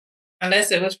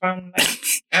unless it was from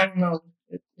I don't know.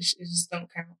 It just don't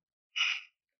count.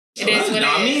 It is what it is.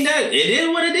 I mean that it is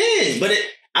what it is. But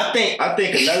I think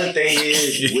another thing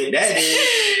is with that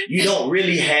is you don't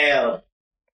really have.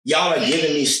 Y'all are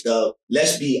giving me stuff.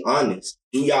 Let's be honest.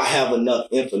 Do y'all have enough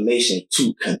information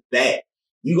to combat?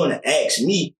 You're going to ask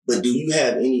me, but do you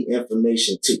have any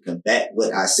information to combat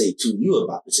what I say to you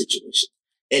about the situation?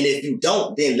 And if you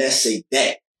don't, then let's say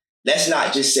that. Let's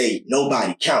not just say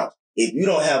nobody counts. If you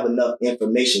don't have enough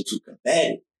information to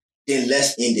combat it, then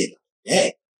let's end it like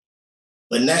that.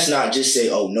 But let's not just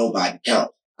say, oh, nobody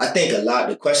counts. I think a lot of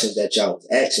the questions that y'all was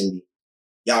asking me,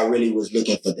 y'all really was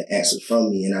looking for the answers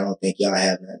from me, and I don't think y'all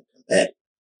have nothing to combat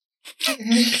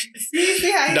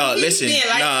it. No, listen.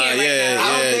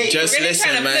 Just really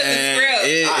listen, man.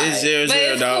 It's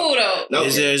 0-0, dog. Cool, though.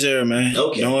 It's 0-0, man.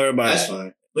 Okay. Don't worry about That's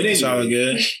fine. But it's all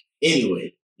good.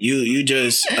 Anyway, you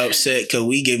just upset because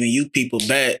we giving you people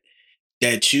back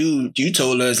that you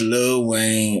told us Lil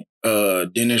Wayne,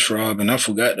 Dennis Robb, and I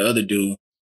forgot the other dude.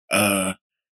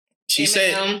 She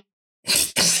said.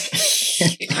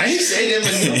 I ain't say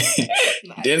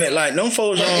Eminem. Didn't like them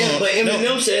folks on. But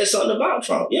Eminem said something about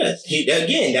Trump. Yes,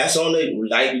 that's on the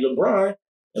like LeBron.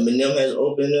 Eminem has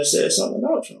opened and said something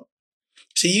about Trump.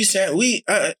 See, you said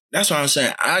that's what I'm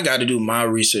saying. I got to do my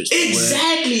research.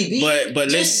 Exactly, but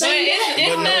listen.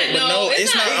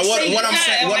 It's not. What I'm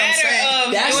saying.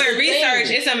 Doing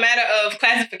research. It's a matter of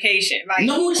classification. Like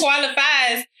who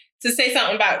qualifies to say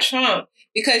something about Trump?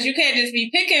 Because you can't just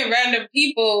be picking random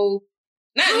people.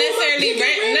 Not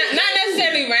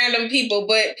necessarily random people,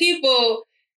 but people,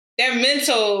 they're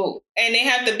mental and they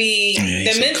have to be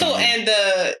the mental and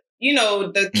the,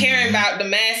 the caring about the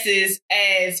masses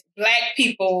as Black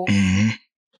people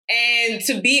and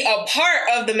to be a part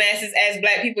of the masses as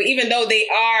Black people, even though they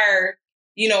are,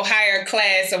 higher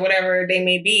class or whatever they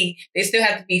may be, they still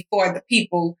have to be for the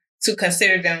people to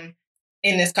consider them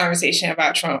in this conversation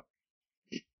about Trump.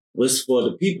 What's for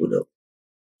the people though?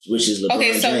 Which is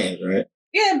LeBron James, right?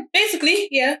 Yeah, basically,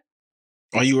 yeah.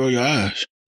 Oh, you roll your eyes.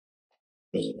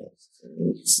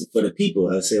 For the people,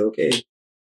 I say, okay.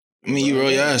 I mean, you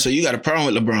roll your eyes, so you got a problem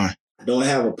with LeBron. I don't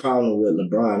have a problem with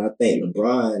LeBron. I think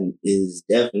LeBron is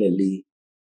definitely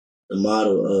the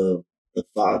model of the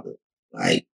father,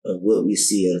 like of what we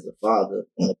see as a father.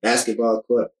 On a basketball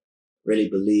court, I really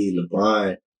believe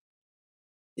LeBron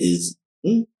is,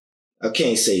 I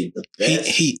can't say the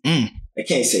best. I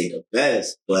can't say the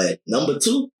best, but number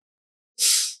 2,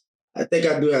 I think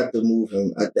I do have to move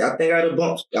him. I think I got a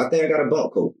bump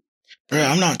Kobe. Bro,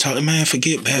 I'm not talking, man.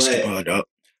 Forget basketball, dog.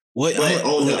 What? I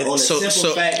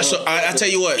tell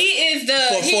you what. He is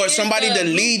the for somebody to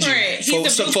lead you.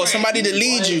 For somebody to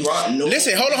lead you.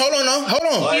 Listen, hold on.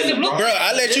 He's the blueprint. Bro,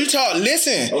 I let you talk.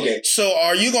 Listen. Okay. So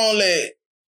are you gonna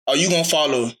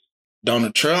follow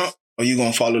Donald Trump or you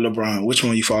gonna follow LeBron? Which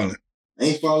one you following? I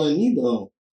ain't following neither.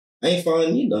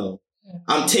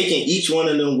 I'm taking each one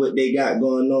of them what they got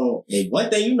going on. And one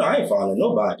thing I ain't following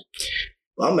nobody.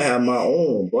 I'm gonna have my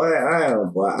own. I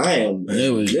am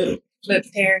little. Flip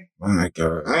hair. My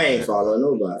God. I ain't following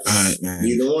nobody. All right, man.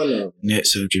 Neither one of them.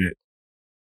 Next subject.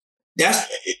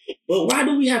 But why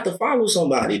do we have to follow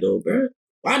somebody though, bro?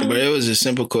 It was a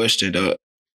simple question, dog.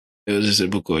 It was a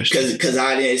simple question. Because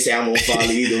I didn't say I'm gonna follow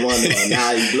either one of them.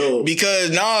 Now you blow. Because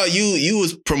you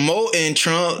was promoting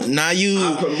Trump. Now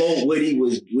I promote what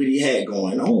he had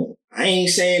going on. I ain't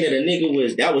saying that a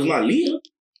nigga that was my leader.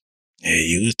 Yeah,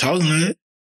 you was talking like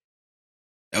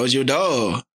that was your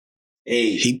dog.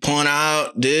 Hey, he point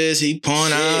out this, he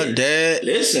point out that.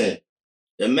 Listen,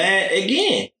 the man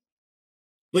again.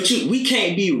 But we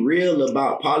can't be real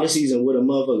about policies and what a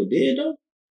motherfucker did though.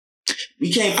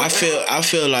 We can't. I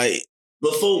feel like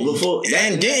before.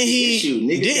 And didn't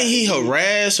he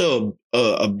harass or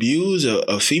abuse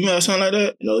a female or something like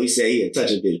that? No, he said he had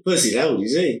touched a bitch pussy. That's what he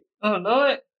said. Oh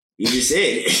Lord. He just said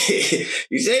it.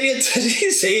 He said he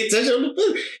touched on the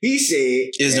pussy. He said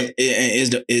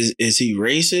is he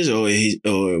racist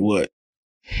or what?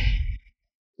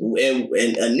 And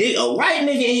a white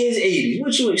nigga in his 80s,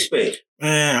 what you expect?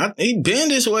 Man, he been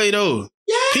this way though.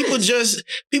 Yes.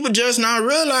 People just not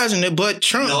realizing it, but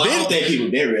Trump. No, I don't think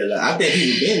people been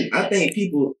realizing. I think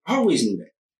people always knew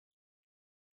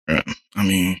that. I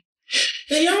mean,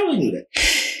 they always knew that.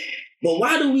 But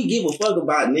why do we give a fuck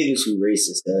about niggas who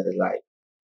racist? Cause like,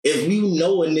 if you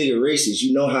know a nigga racist,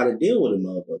 you know how to deal with a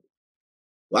motherfucker.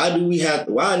 Why a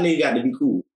nigga got to be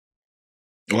cool?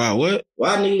 Why what?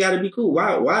 Why a nigga got to be cool?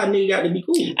 Why a nigga got to be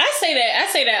cool? I say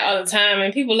that all the time,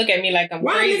 and people look at me like I'm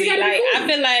crazy. Like cool? I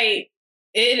feel like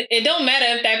it don't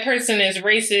matter if that person is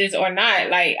racist or not.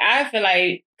 Like I feel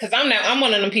like because I'm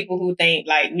one of them people who think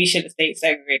like we should have stayed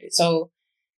segregated. So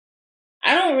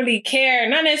I don't really care.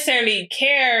 Not necessarily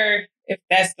care if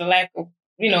that's the lack of,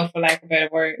 for lack of a better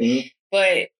word. Mm-hmm.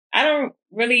 But I don't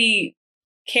really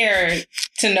care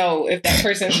to know if that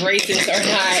person's racist or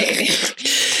not.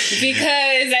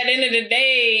 Because at the end of the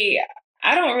day,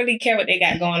 I don't really care what they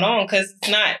got going on because it's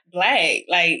not Black.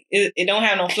 Like, it don't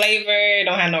have no flavor. It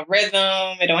don't have no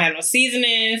rhythm. It don't have no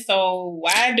seasoning. So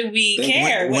why do we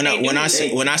care? When I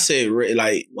say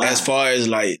like, wow. As far as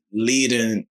like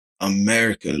leading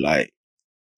America, like,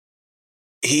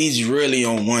 he's really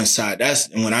on one side. That's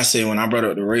when I brought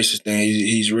up the racist thing,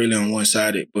 he's really on one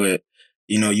sided. But,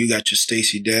 you got your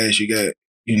Stacey Dash, you got,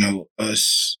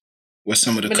 us. What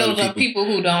some of the color those are people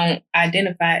who don't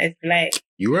identify as Black.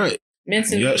 You're right.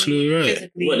 Mentally, you're absolutely right.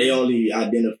 Physically. Well, they only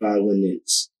identify when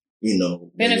it's,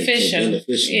 beneficial.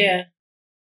 Beneficial. Yeah.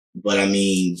 But I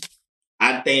mean,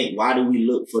 I think, why do we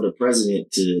look for the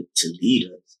president to lead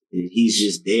us? He's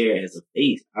just there as a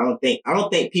face. I don't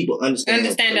think people understand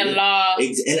the law,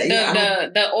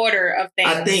 the order of things.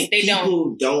 I think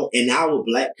people don't. In our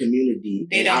Black community,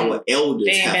 our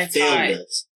elders have failed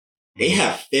us. They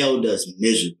have failed us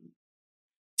miserably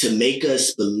to make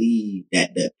us believe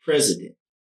that the president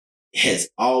has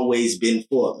always been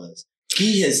for us.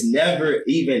 He has never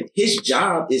even, his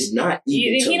job is not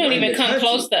even he don't even come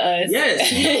close to us. Yes,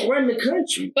 he don't run the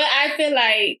country. But I feel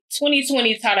like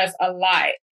 2020 taught us a lot.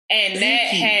 And that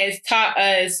has taught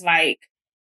us, like,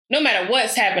 no matter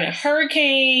what's happening,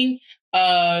 hurricane,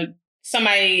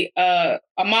 somebody, Ahmaud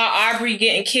Arbery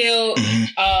getting killed,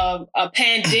 a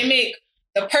pandemic,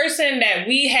 the person that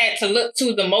we had to look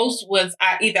to the most was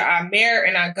either our mayor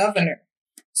and our governor.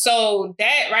 So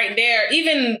that right there,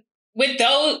 even with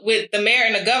the mayor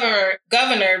and the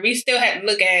governor, we still had to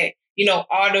look at, you know,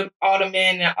 all the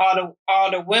men and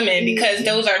all the women, because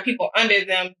those are people under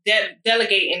them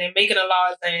delegating and making the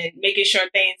laws and making sure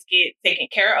things get taken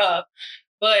care of.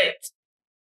 But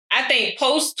I think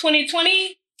post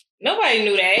 2020, nobody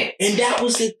knew that. And that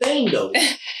was the thing, though.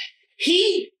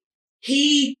 He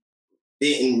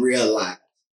didn't realize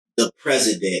the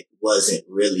president wasn't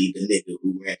really the nigga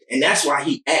who ran it. And that's why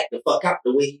he acted the fuck out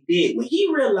the way he did. When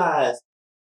he realized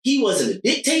he wasn't a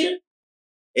dictator,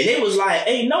 and it was like,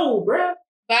 hey, no, bruh.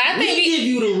 But I think we give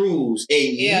you the rules, and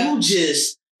you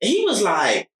just... And he was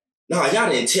like, no, y'all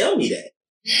didn't tell me that.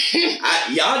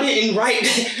 Y'all didn't write...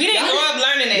 You didn't grow up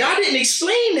learning that. Y'all didn't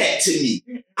explain that to me.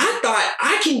 I thought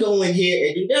I can go in here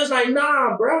and do that. It was like,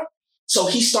 nah, bruh. So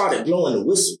he started blowing the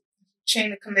whistle.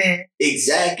 Chain of command.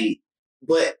 Exactly.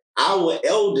 But our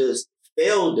elders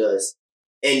failed us,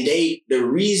 and the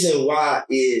reason why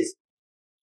is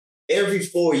every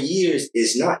 4 years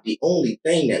is not the only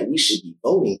thing that we should be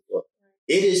voting for.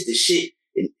 It is the shit,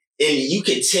 and you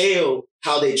can tell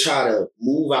how they try to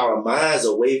move our minds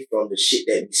away from the shit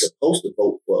that we're supposed to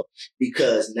vote for,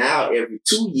 because now every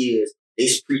 2 years they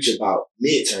preach about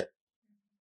midterm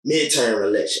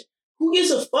election. Who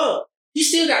gives a fuck? He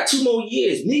still got 2 more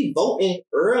years. Me voting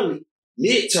early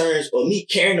midterms or me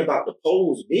caring about the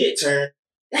polls midterm,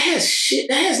 that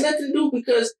has nothing to do,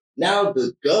 because now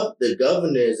the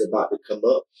governor is about to come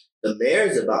up, the mayor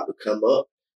is about to come up,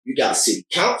 you got city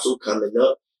council coming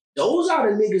up. Those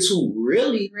are the niggas who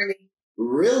really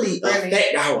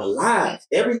affect our lives.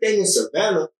 Everything in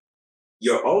Savannah,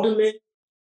 your aldermen,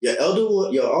 your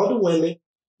alderwomen,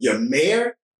 your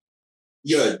mayor,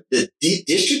 the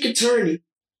district attorney,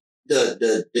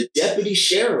 the deputy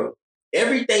sheriff,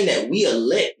 everything that we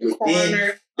elect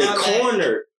within the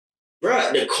coroner,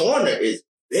 bruh, the coroner is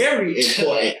very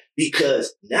important,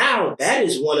 because now that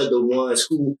is one of the ones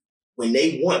who, when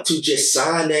they want to just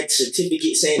sign that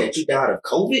certificate saying that you died of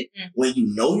COVID, when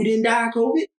you know you didn't die of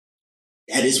COVID,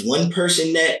 that is one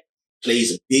person that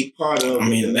plays a big part of. I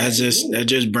mean, that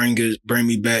just bring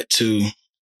me back to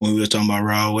when we were talking about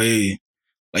Rod Wave.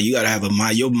 Like, you gotta have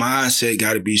your mindset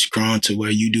gotta be strong to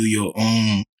where you do your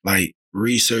own, like,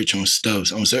 research on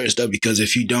certain stuff, because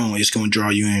if you don't, it's gonna draw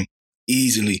you in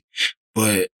easily.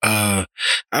 But I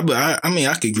mean,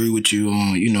 I could agree with you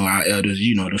on, you know, our elders,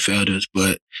 you know, the fathers,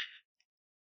 but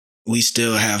we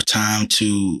still have time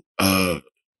to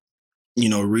you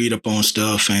know, read up on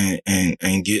stuff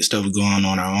and get stuff going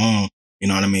on our own. You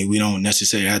know what I mean? We don't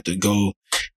necessarily have to go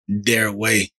their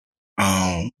way.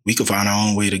 We can find our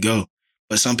own way to go.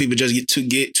 But some people just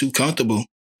get too comfortable,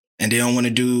 and they don't want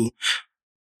to do.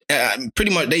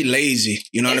 Pretty much, they lazy.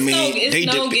 You know what I mean? It's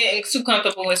getting too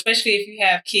comfortable, especially if you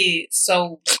have kids.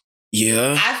 So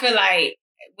yeah, I feel like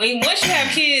once you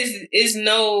have kids, it's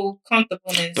no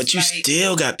comfortableness. But you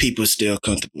still got people still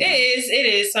comfortable. It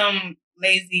is some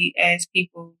lazy ass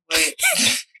people, but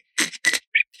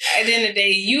at the end of the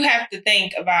day, you have to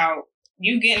think about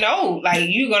you getting old. Like,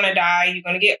 you're gonna die, you're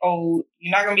gonna get old.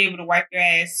 You're not gonna be able to wipe your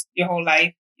ass your whole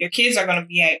life. Your kids are gonna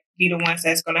be the ones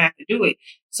that's gonna have to do it.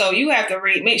 So you have to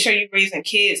make sure you're raising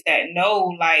kids that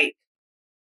know, like,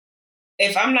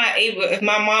 if mom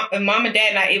and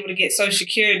dad not able to get Social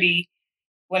Security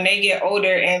when they get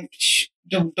older, and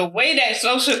the way that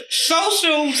Social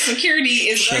Security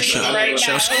is working right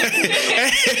now,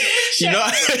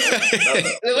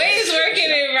 the way it's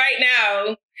working right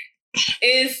now,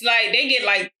 it's like they get,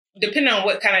 like, depending on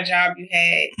what kind of job you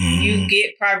had, you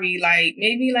get probably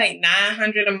maybe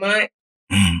 $900 a month.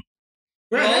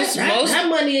 Bro, that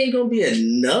money ain't gonna be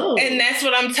enough. And that's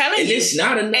what I'm telling you. It's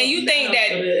not enough. And you think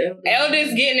that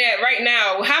elders getting that right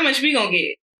now, how much we gonna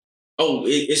get? Oh,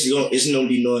 it's gonna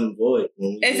be null and void.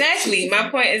 Exactly. My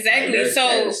point, exactly.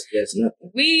 So that's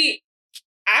nothing.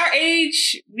 our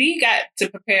age, we got to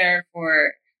prepare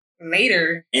for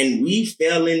later. And we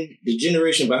failing the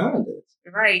generation behind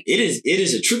us. Right. It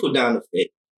is a trickle-down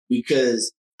effect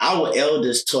because our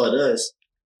elders taught us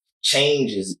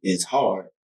change is hard.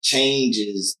 Change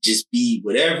is just be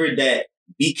whatever that,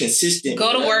 be consistent.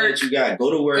 Go to work. You got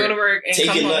go to work. And take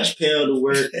come your home. lunch pail to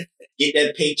work. Get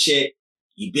that paycheck.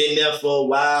 You've been there for a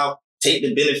while. Take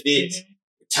the benefits.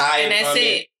 Retire and that's from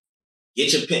it.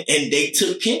 Get your and they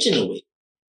took pension away.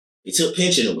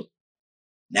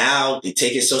 Now they're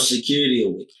taking Social Security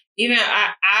away. Even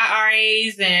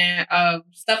IRAs and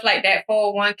stuff like that,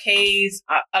 401ks.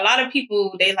 A lot of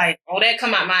people, they like, oh, that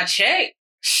come out my check.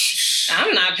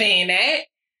 I'm not paying that.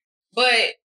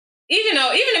 But even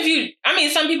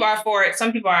if some people are for it,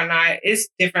 some people are not. It's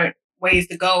different ways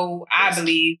to go, I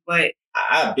believe. But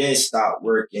I've been stopped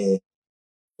working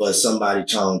for somebody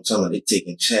trying to tell me they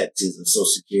taking taxes and Social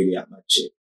Security out my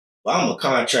check. But I'm a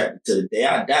contractor to the day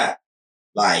I die.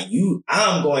 Like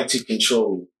I'm going to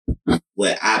control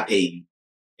what I pay you.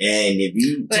 And if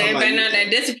you... But everybody not that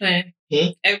disciplined.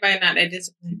 Everybody not that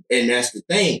disciplined. And that's the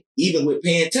thing. Even with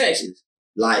paying taxes.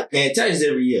 Like paying taxes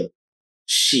every year.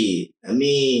 Shit. I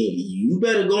mean, you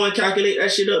better go and calculate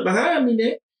that shit up behind me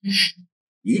then.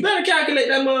 You better calculate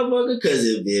that motherfucker. Because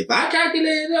if I calculate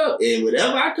it up and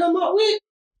whatever I come up with,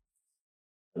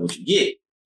 what you get.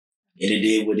 And it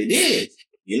is what it is.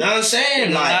 You know what I'm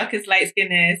saying? Like his light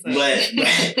skin ass.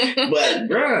 But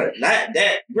bro,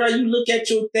 you look at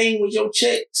your thing with your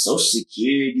check, Social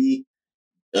Security,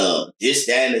 this,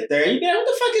 that, and the third. You be like, what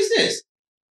the fuck is this?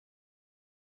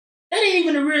 That ain't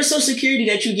even the real Social Security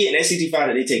that you get in that 65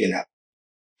 that they taking out.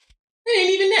 That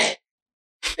ain't even that.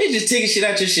 They just taking shit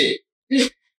out your shit.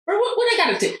 Bro, what I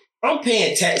gotta take? I'm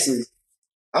paying taxes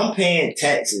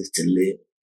to live.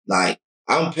 Like,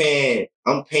 I'm paying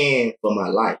for my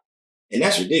life. And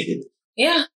that's ridiculous.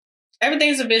 Yeah.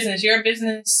 Everything's a business. Your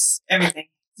business, everything.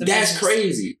 That's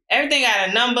crazy. Everything got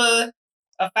a number,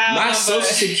 a file number. My Social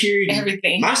Security,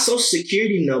 everything. My Social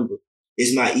Security number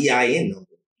is my EIN number.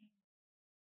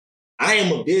 I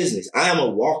am a business. I am a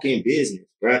walk-in business,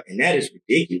 bro. And that is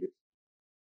ridiculous.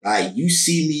 Like, you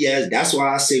see me as, that's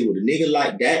why I say with a nigga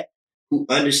like that who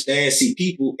understands, see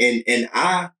people, and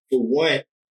I, for one,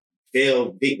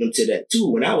 fell victim to that too.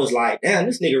 When I was like, damn,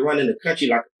 this nigga running the country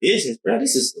like a business, bro.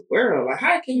 This is the world. Like,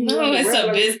 how can you run the world?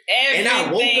 A business. And I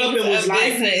woke up and was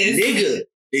like, nigga,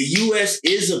 the U.S.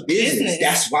 is a business.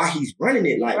 That's why he's running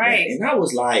it like that. And I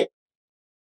was like,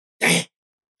 damn.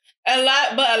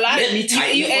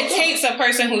 It takes a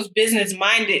person who's business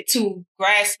minded to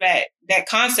grasp that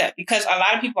concept, because a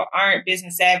lot of people aren't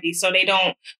business savvy. So they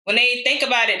don't, when they think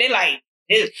about it, they like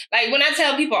when I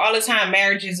tell people all the time,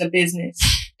 marriage is a business.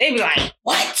 They be like,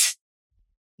 what?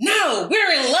 No,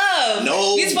 we're in love.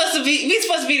 No. We're supposed to be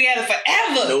together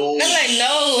forever. No. And I'm like,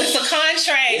 no, it's a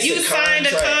contract. You signed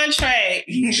a contract.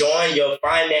 You join your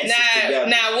finances together.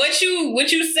 Now what you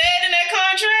said in that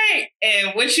contract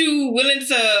and what you willing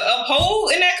to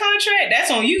uphold in that contract, that's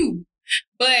on you.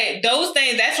 But those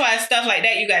things, that's why stuff like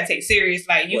that you gotta take serious.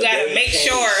 Like, you gotta make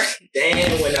sure.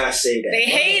 Stand when I say that. They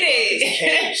hate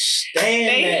it. They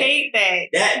hate that.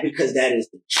 That because that is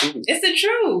the truth. It's the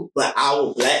truth. But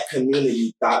our black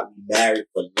community thought we married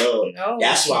for love. No.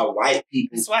 That's why white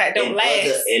people. That's why it don't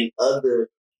last. In other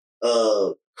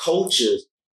cultures,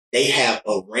 they have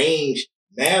arranged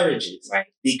marriages, right?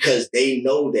 Because they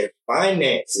know their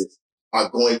finances are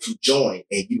going to join,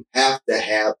 and you have to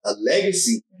have a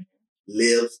legacy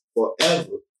live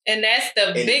forever. And that's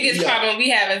the biggest problem we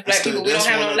have as black people. We don't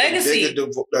have no legacy.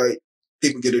 Like,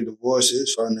 people get a divorce,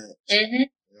 it's finance. Mm-hmm. You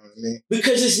know what I mean?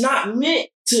 Because it's not meant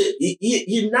to.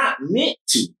 You're not meant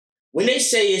to. When they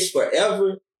say it's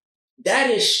forever, that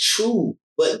is true.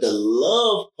 But the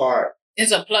love part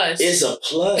is a plus.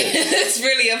 It's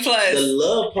really a plus. The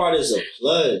love part is a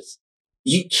plus.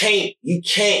 You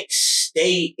can't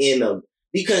stay in a,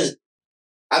 because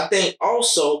I think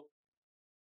also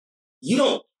you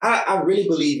don't. I really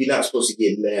believe you're not supposed to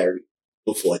get married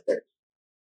before 30,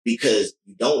 because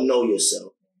you don't know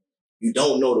yourself. You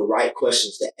don't know the right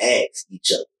questions to ask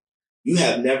each other. You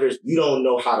don't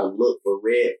know how to look for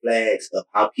red flags of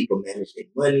how people manage their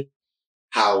money,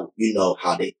 how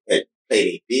they pay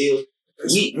their bills.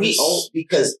 We own,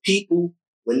 because people,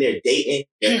 when they're dating,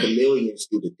 they're chameleons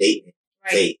through the dating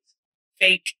phase.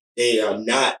 Fake. They are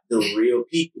not the real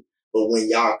people. But when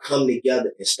y'all come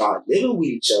together and start living with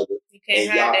each other,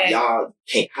 y'all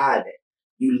can't hide that.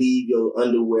 You leave your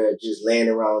underwear just laying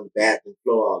around the bathroom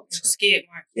floor all the time. Skid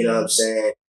mark. You know what I'm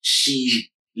saying?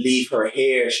 She leave her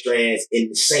hair strands in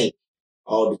the sink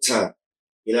all the time.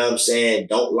 You know what I'm saying?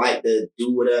 Don't like to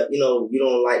do whatever. You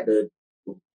don't like to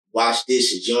wash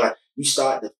dishes. You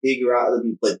start to figure out,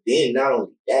 but then not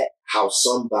only that, how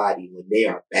somebody, when they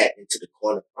are backed into the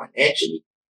corner financially,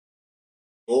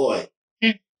 boy,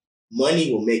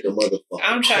 money will make a motherfucker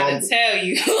I'm trying crumble. to tell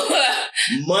you.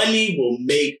 Money will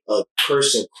make a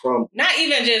person crumble. Not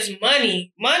even just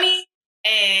money. Money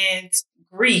and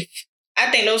grief.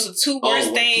 I think those are two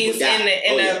worst things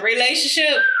in a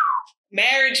relationship,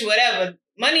 marriage, whatever.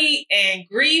 Money and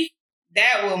grief,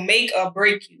 that will make or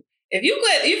break you. If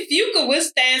you could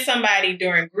withstand somebody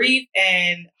during grief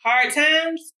and hard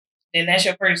times, then that's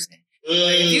your person. But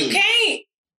if you can't,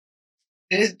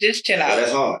 just chill out.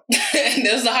 That's hard.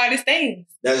 Those are the hardest things.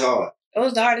 That's hard.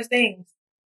 Those are the hardest things.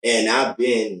 And I've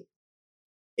been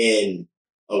in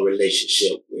a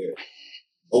relationship where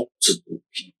multiple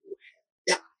people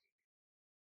have died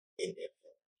in their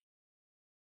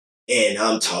family. And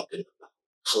I'm talking about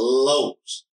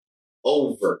close,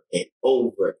 over and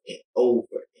over and over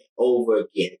and over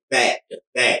again, back to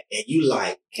back. And you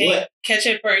like, Can't catch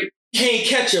a break. Can't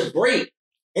catch a break.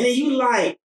 And then you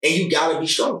like, and you gotta be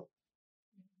strong.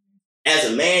 As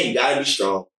a man, you gotta be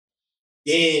strong.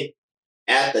 Then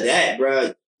after that,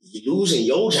 bro, you losing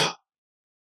your job.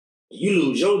 You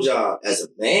lose your job as a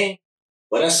man,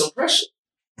 well, that's some pressure.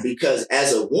 Because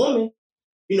as a woman,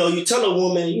 you tell a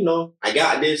woman, I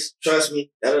got this, trust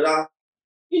me, da-da-da.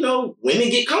 Women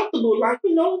get comfortable, like,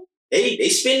 they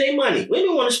spend their money.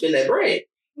 Women want to spend that bread.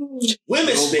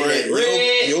 Women spend that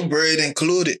bread. Your bread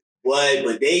included. Boy,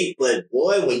 but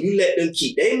when you let them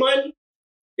keep their money,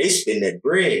 they spend that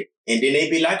bread. And then they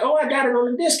be like, oh, I got it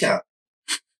on a discount.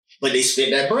 But they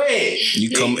spend that bread.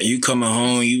 You coming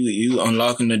home, you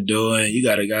unlocking the door, and you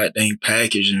got a goddamn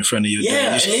package in front of you.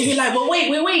 Yeah, and they be like, but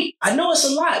wait. I know it's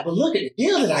a lot, but look at the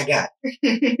deal that I got.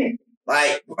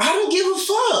 Like, I don't give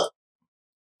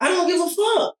a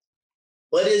fuck.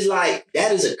 But it's like,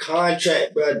 that is a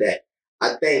contract, bro, that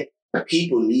I think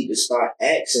people need to start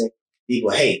asking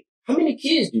people, hey, how many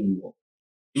kids do you want?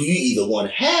 Do you either want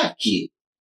to have kids?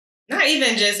 Not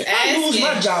even just if asking. I lose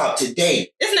my job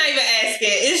today. It's not even asking.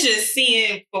 It's just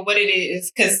seeing for what it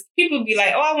is. Because people be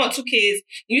like, oh, I want 2 kids.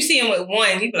 You see them with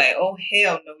 1. You be like, oh,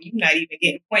 hell no. You're not even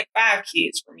getting 0.5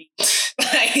 kids from me.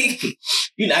 Like,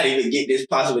 you're not even getting this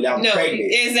possibely I'm pregnant.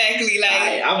 Exactly.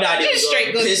 Like, I'm not even going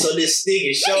to piss on this stick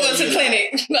and show you. Go to the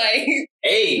clinic. Like,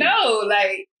 hey. No,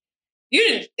 like,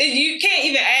 you can't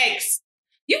even ask.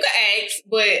 You can ask,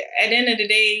 but at the end of the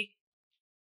day,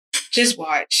 just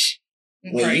watch.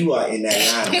 When you are in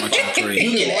that line, watch and pray.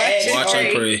 You can ask,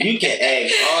 you can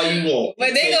ask all you want.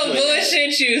 But they gonna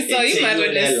bullshit you, so you might as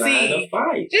well just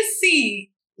see. Just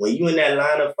see. When you in that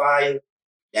line of fire,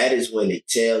 that is when it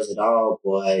tells it all,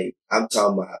 boy. I'm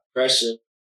talking about pressure,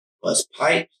 bust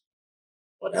pipes,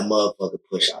 or that motherfucker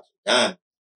push out some diamond.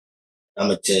 I'm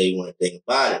gonna tell you one thing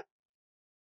about it.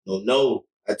 No,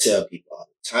 I tell people all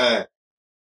the time,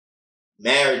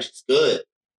 marriage is good.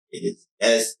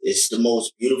 It's the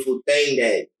most beautiful thing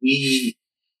that we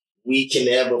can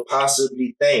ever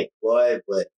possibly think, boy.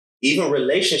 But even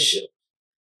relationships.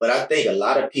 But I think a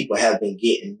lot of people have been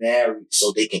getting married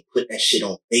so they can put that shit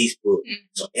on Facebook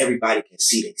so everybody can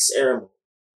see their ceremony.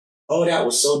 Oh, that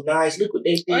was so nice. Look what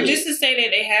they did. Or just to say that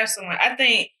they have someone. I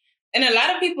think, and a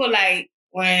lot of people, like,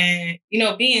 when,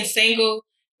 being single,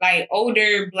 like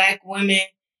older Black women,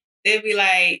 they'll be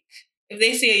like, if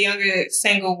they see a younger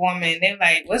single woman, they're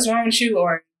like, what's wrong with you?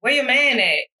 Or where your man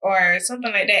at? Or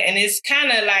something like that. And it's kind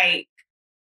of like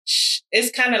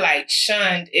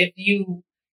shunned if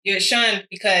you're shunned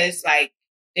because, like,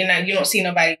 you don't see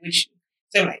nobody with you.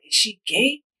 So, like, is she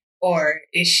gay? Or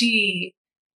is she,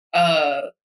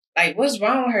 like, what's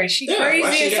wrong with her? Is she crazy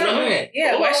why she or something? Got no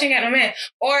man? Why she ain't got no man?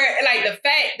 Or, like, the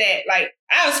fact that, like,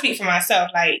 I'll speak for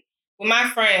myself, like, with my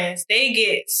friends, they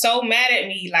get so mad at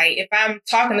me. Like, if I'm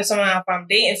talking to someone, if I'm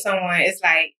dating someone, it's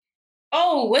like,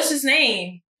 oh, what's his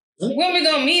name? When we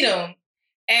gonna meet him?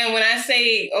 And when I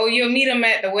say, oh, you'll meet him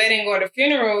at the wedding or the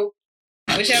funeral,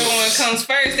 whichever one comes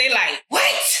first, they like,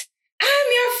 what?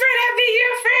 I'm your friend. I've been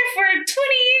your friend for 20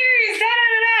 years.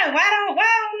 Da-da-da-da. Why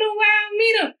don't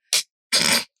meet him?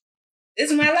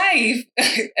 It's my life.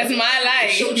 It's my life.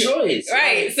 It's your choice.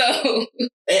 Right. So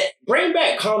bring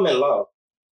back common law.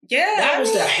 Yeah. That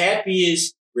was the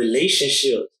happiest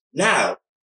relationship. Now,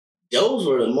 those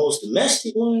were the most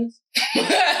domestic ones. Boy,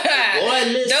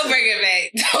 listen. Don't bring it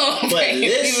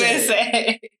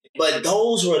back. But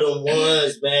those were the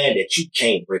ones, man, that you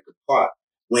can't break apart.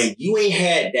 When you ain't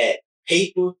had that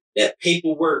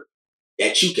paperwork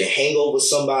that you can hang over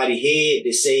somebody's head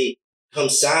to say, come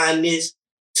sign this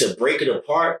to break it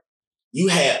apart, you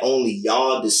had only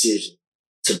y'all decision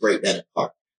to break that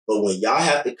apart. But when y'all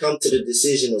have to come to the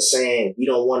decision of saying we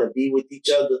don't want to be with each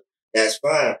other, that's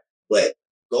fine. But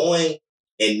going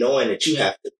and knowing that you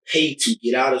have to pay to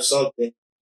get out of something,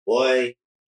 boy,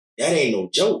 that ain't no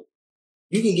joke.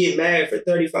 You can get married for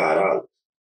 $35.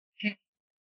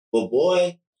 But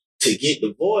boy, to get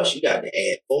divorced, you got to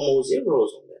add 4 more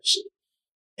zeros on that shit.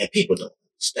 And people don't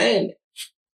understand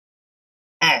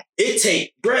that.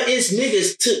 It's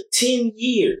niggas took 10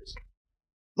 years.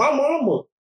 My mama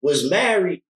was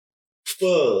married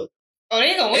for they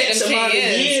ain't gonna wait X them 10 amount of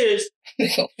years.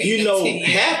 You know,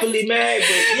 happily married, but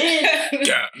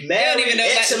then married even know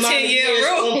about X the amount of 10-year years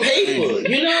rule. on paper.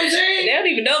 You know what I'm saying? They don't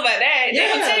even know about that. They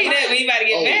don't tell you that when you about to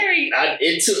get married.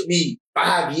 It took me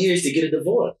 5 years to get a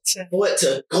divorce. For it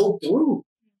to go through.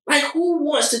 Like, who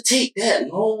wants to take that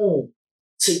long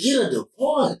to get a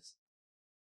divorce?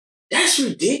 That's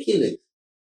ridiculous.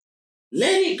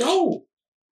 Let it go.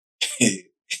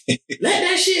 Let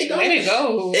that shit go. Let it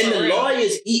go. And the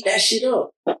lawyers eat that shit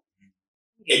up.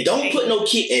 And don't put no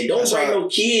kid and don't bring no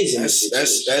kids in this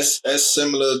situation. That's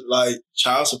similar like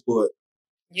child support.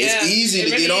 Yeah, it's easy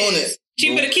to get on it.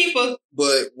 Cheaper to keep her.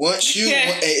 But once you,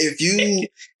 if you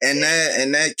and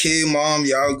that kid mom,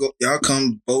 y'all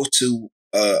come both to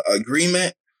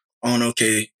agreement on,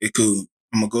 okay, it's cool.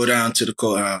 I'm gonna go down to the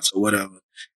courthouse or whatever,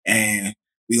 and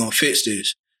we gonna fix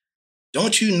this.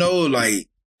 Don't you know, like,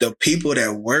 the people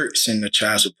that works in the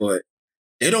child support,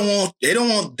 they don't want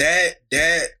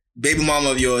that baby mama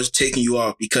of yours taking you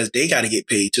off because they got to get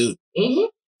paid too. Mm-hmm.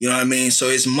 You know what I mean? So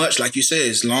it's much, like you said,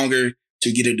 it's longer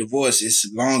to get a divorce. It's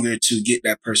longer to get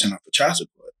that person off of child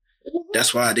support. Mm-hmm.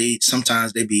 That's why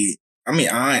sometimes they be, I mean,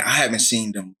 I haven't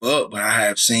seen them but I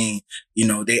have seen, you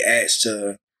know, they asked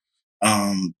the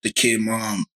kid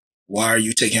mom, why are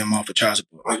you taking him off of child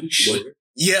support? Are you sure?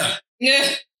 Yeah.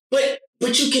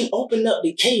 But you can open up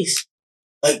the case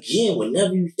again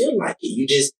whenever you feel like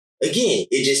it.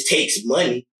 It just takes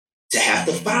money to have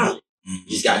to file it. You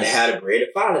just got to have the bread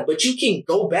to file it. But you can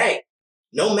go back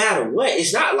no matter what.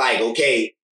 It's not like,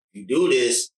 okay, you do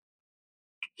this,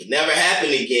 it never happen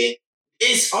again.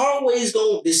 It's always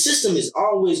the system is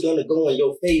always going to go in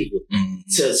your favor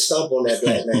to stump on that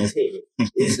black man's head.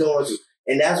 It's going to.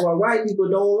 And that's why white people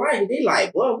don't like it. They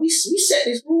like, well, we set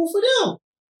this rule for them.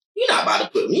 You're not about to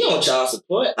put me on child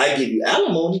support. I give you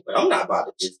alimony, but I'm not about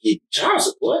to just give you child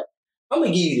support. I'm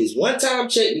going to give you this one-time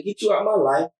check to get you out of my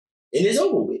life, and it's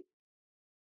over with.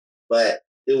 But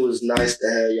it was nice to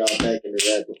have y'all back in the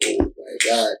rabbit hole. Like,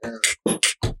 God,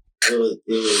 it was,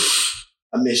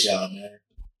 I miss y'all, man.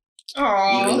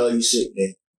 Aww. Even though you sick,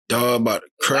 man. Dog about to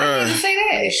cry. Why did you say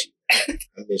that?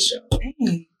 I miss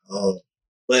y'all.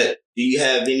 But do you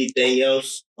have anything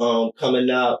else coming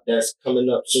out that's coming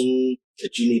up soon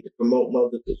that you need to promote,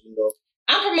 mother? Because, you know,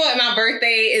 I'm promoting my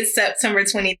birthday. It's September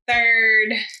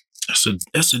 23rd.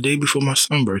 That's the day before my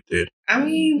son's birthday. I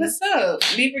mean, what's up?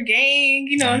 Libra gang,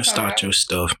 you know what I'm talking start about. your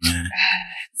stuff, man.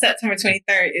 September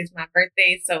 23rd is my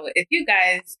birthday. So if you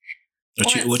guys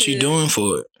What you doing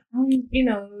for it? You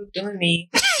know, doing me.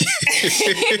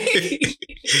 Okay.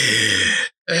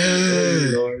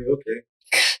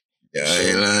 Yeah, I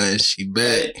ain't lying. She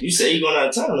back. You say you're going out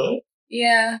of town, huh?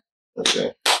 Yeah.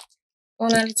 Okay.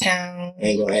 Going out of town. I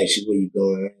ain't going to ask you where you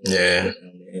going. Yeah.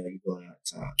 You going out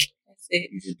of town. That's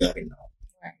it. You just ducking out.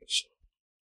 Right. Sure.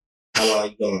 How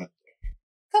long you going?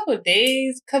 Couple of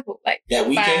days. Like that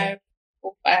weekend?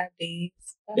 5 days.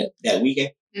 That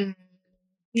weekend? Mm-hmm.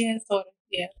 Yeah, sort of.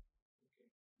 Yeah.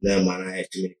 Never mind. I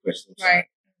asked too many questions. Right.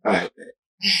 All right, man.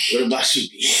 What about you,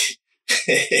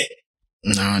 B?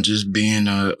 Nah, just being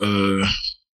I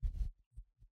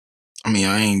mean,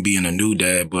 I ain't being a new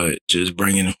dad, but just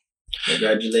bringing.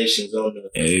 Congratulations on the.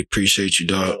 Hey, appreciate you,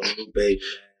 dog. New baby,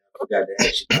 man. I forgot to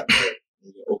ask you about that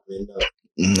when you're opening up.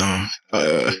 No,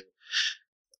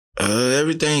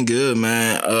 everything good,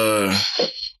 man.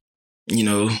 You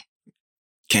know,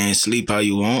 can't sleep how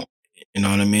you want. You know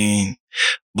what I mean?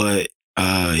 But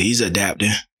he's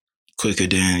adapting quicker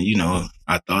than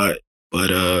I thought.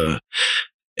 But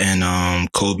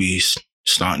and Kobe's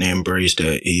starting to embrace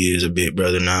that he is a big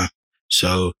brother now.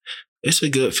 So it's a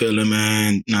good feeling,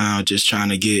 man. Now just trying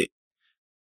to get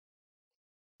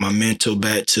my mental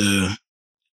back to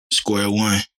square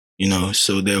one,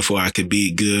 so therefore I could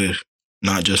be good,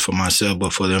 not just for myself,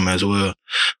 but for them as well.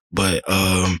 But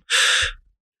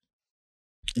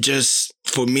just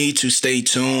for me to stay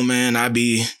tuned, man,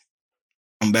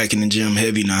 I'm back in the gym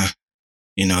heavy now.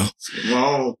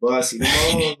 Long, bossy,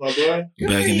 long, my boy.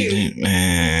 Back in the gym,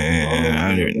 man.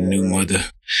 I new mother.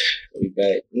 We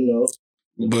back,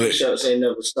 But push-ups ain't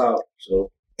never stopped,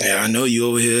 so. Yeah, I know you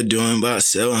over here doing about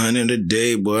 700 a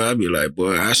day, boy. I'd be like,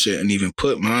 boy, I shouldn't even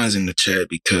put mine in the chat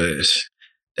because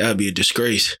that'd be a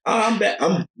disgrace. I'm back.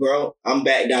 I'm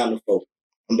back down to 4.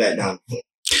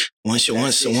 Once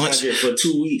for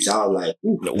 2 weeks, I was like,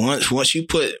 ooh. Once you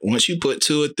put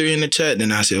 2 or 3 in the chat,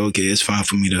 then I said, okay, it's fine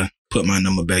for me to put my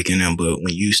number back in there. But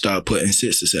when you start putting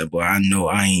 6 or 7, boy, I know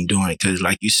I ain't doing it. Cause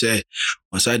like you said,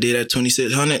 once I did that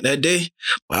 2,600 that day,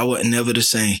 boy, I wasn't never the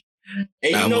same.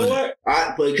 And you know what?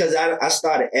 Because I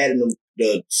started adding them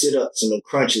the sit-ups and the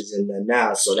crunches in there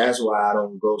now, so that's why I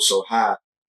don't go so high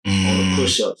on the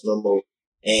push-ups no more.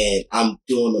 And I'm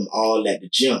doing them all at the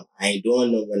gym. I ain't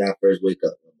doing them when I first wake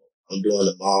up no more. I'm doing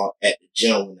them all at the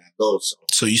gym when I go.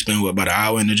 So you spend about an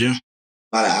hour in the gym?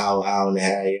 About an hour and a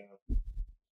half, yeah.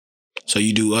 So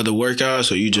you do other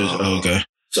workouts, or you just okay?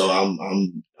 So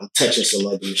I'm touching some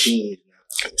other machines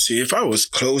now. See, if I was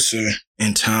closer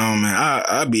in town, man,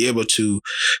 I'd be able to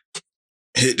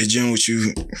hit the gym with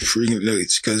you frequently,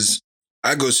 because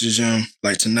I go to the gym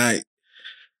like tonight.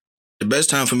 The best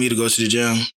time for me to go to the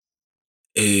gym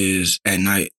is at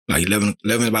night, like 11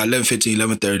 about 11:15,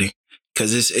 11:30.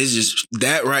 Because it's just,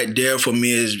 that right there for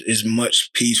me is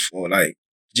much peaceful. Like,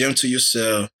 gym to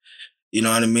yourself, you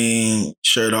know what I mean?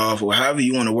 Shirt off, or however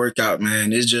you want to work out,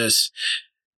 man. It's just,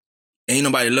 ain't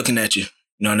nobody looking at you.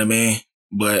 You know what I mean?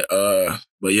 But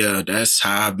yeah, that's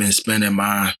how I've been spending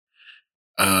my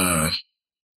time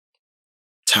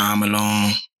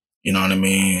alone. You know what I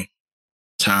mean?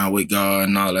 Time with God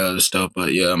and all that other stuff.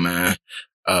 But yeah, man.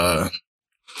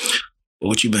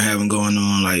 What you been having going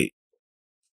on, like?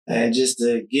 And just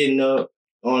getting up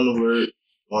on the work,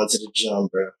 going to the gym,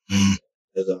 bro.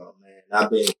 That's all, man. I've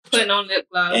been putting on lip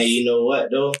gloss. And you know what,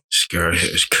 though?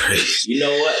 It's crazy. You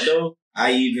know what, though?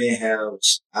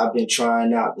 I've been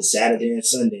trying out the Saturday and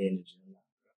Sunday in the gym.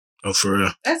 Oh, for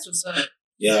real? That's what's up.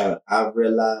 Yeah, I've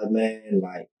realized, man,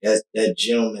 like that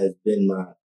gym has been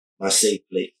my safe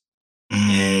place.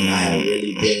 And I have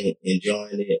really been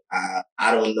enjoying it.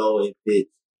 I don't know if it's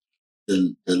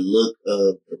the look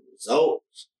of the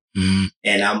results.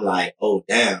 And I'm like, oh,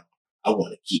 damn, I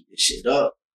want to keep this shit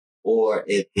up. Or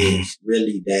if it's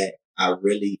really that I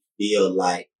really feel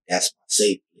like that's my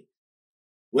safe place.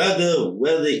 Whether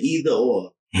either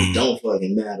or, it don't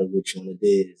fucking matter which one it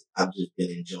is. I've just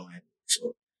been enjoying it.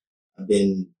 So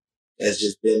that's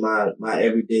just been my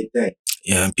everyday thing.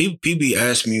 Yeah, people be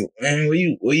asking me, man,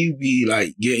 where you be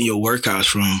like getting your workouts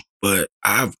from? But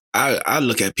I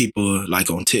look at people like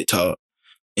on TikTok,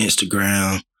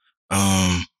 Instagram,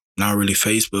 not really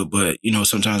Facebook, but you know,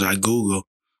 sometimes I Google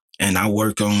and I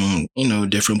work on, you know,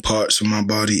 different parts of my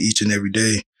body each and every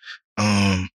day.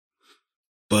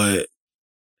 But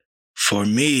for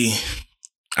me,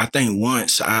 I think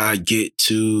once I get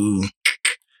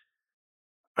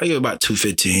about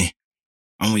 215.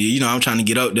 I'm trying to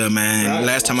get up there, man. I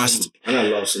lost some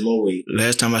more weight.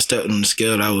 Last time I stepped on the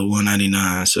scale, I was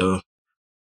 199. So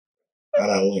I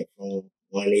done went from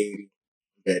 180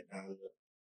 back down to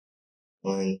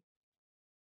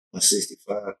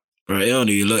 165. Bro, it don't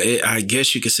even look. I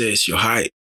guess you could say it's your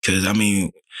height, because I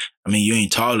mean, you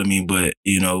ain't taller than me, but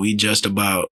you know, we just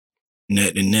about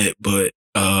neck to neck. But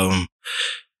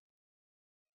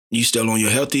you still on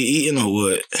your healthy eating or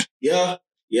what? Yeah.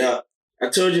 I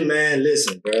told you, man,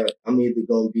 listen, bro, I'm either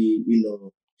going to be, you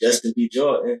know, Justin B.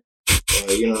 Jordan,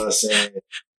 or, you know what I'm saying,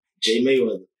 Jay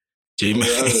Mayweather. One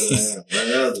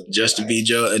other. Justin B.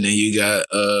 Jordan, and then you got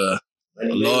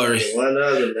Lori. One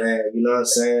other, man, you know what I'm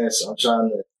saying? So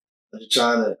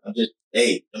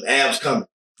hey, them abs coming.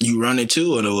 You running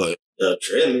too, or what? The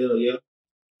treadmill, yeah.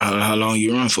 How long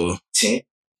you run for? 10.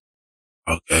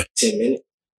 Okay. 10 minutes.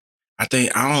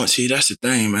 That's the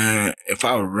thing, man. If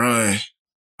I run,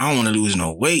 I don't want to lose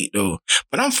no weight though.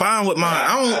 But I'm fine with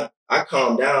my. I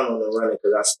calmed down on the running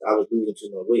because I was losing too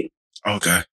much weight.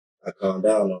 Okay. I calmed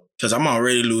down on it. Because I'm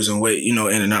already losing weight, you know,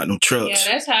 in and out them trucks.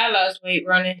 Yeah, that's how I lost weight,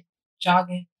 running,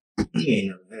 jogging. You ain't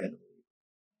never had no weight.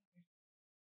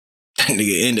 That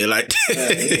nigga ended like that.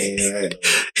 Yeah, you ain't never had no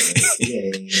weight. You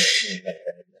ain't never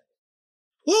had no weight.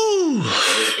 Woo!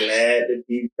 I'm glad to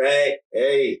be back.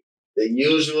 Hey, the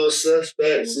usual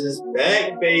suspects is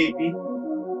back, baby.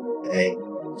 Hey.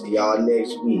 See y'all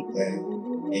next week, man.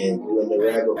 And doing the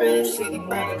rabbit hole,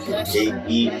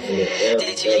 JP and the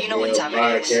FFL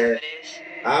podcast.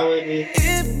 I would be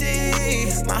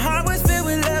empty. My heart was filled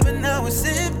with love, and now it's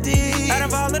empty. Out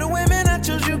of all of the women I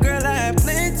chose you, girl, I had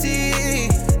plenty.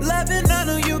 Loving, I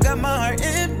know you got my heart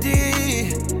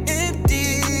empty.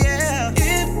 Empty, yeah.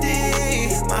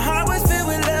 Empty. My heart was filled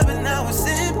with love, and now it's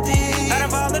empty. Out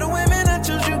of all of the women I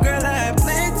chose you, girl, I had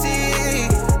plenty.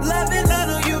 Loving, I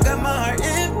know you got my heart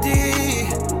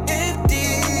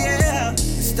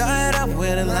started out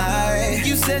with a lie.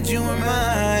 You said you were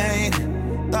mine.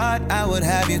 Thought I would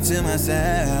have you to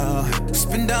myself.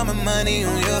 Spend all my money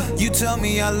on you. You told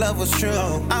me our love was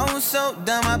true. I was so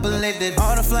dumb, I believed it.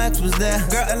 All the flags was there.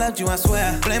 Girl, I loved you, I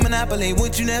swear. Play Monopoly,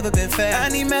 would you never been fair? I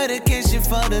need medication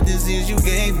for the disease you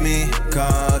gave me.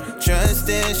 Called trust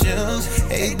issues.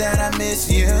 Hate that I miss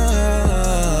you.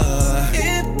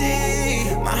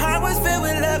 Empty. My heart was filled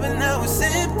with love and now it's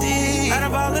empty. Out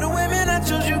of all of the women I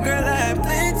chose you, girl, I had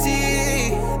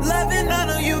plenty. Loving, I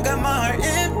know you got my heart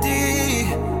empty.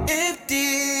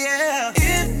 Empty, yeah.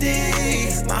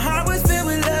 Empty. My heart was filled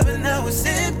with love and now it's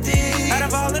empty. Out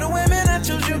of all of the women I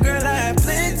chose you, girl, I had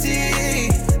plenty.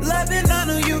 Loving, I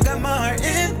know you got my heart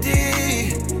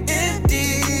empty.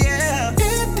 Empty, yeah.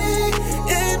 Empty,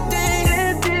 empty,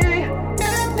 empty,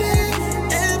 empty,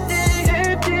 empty,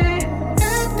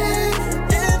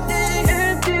 empty,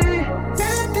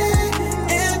 empty,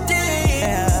 empty,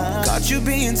 yeah. Caught you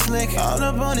being slick, all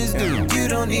up on his dude. You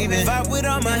don't even vibe with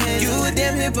all my hands. You a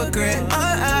damn hypocrite. All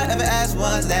I ever asked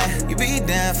was that you be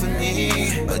down for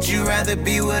me, but you rather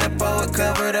be with a poet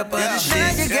covered up under shit.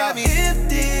 Now you got me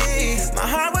empty. My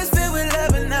heart was filled with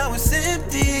love and now it's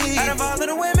empty. Out of all of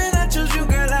the women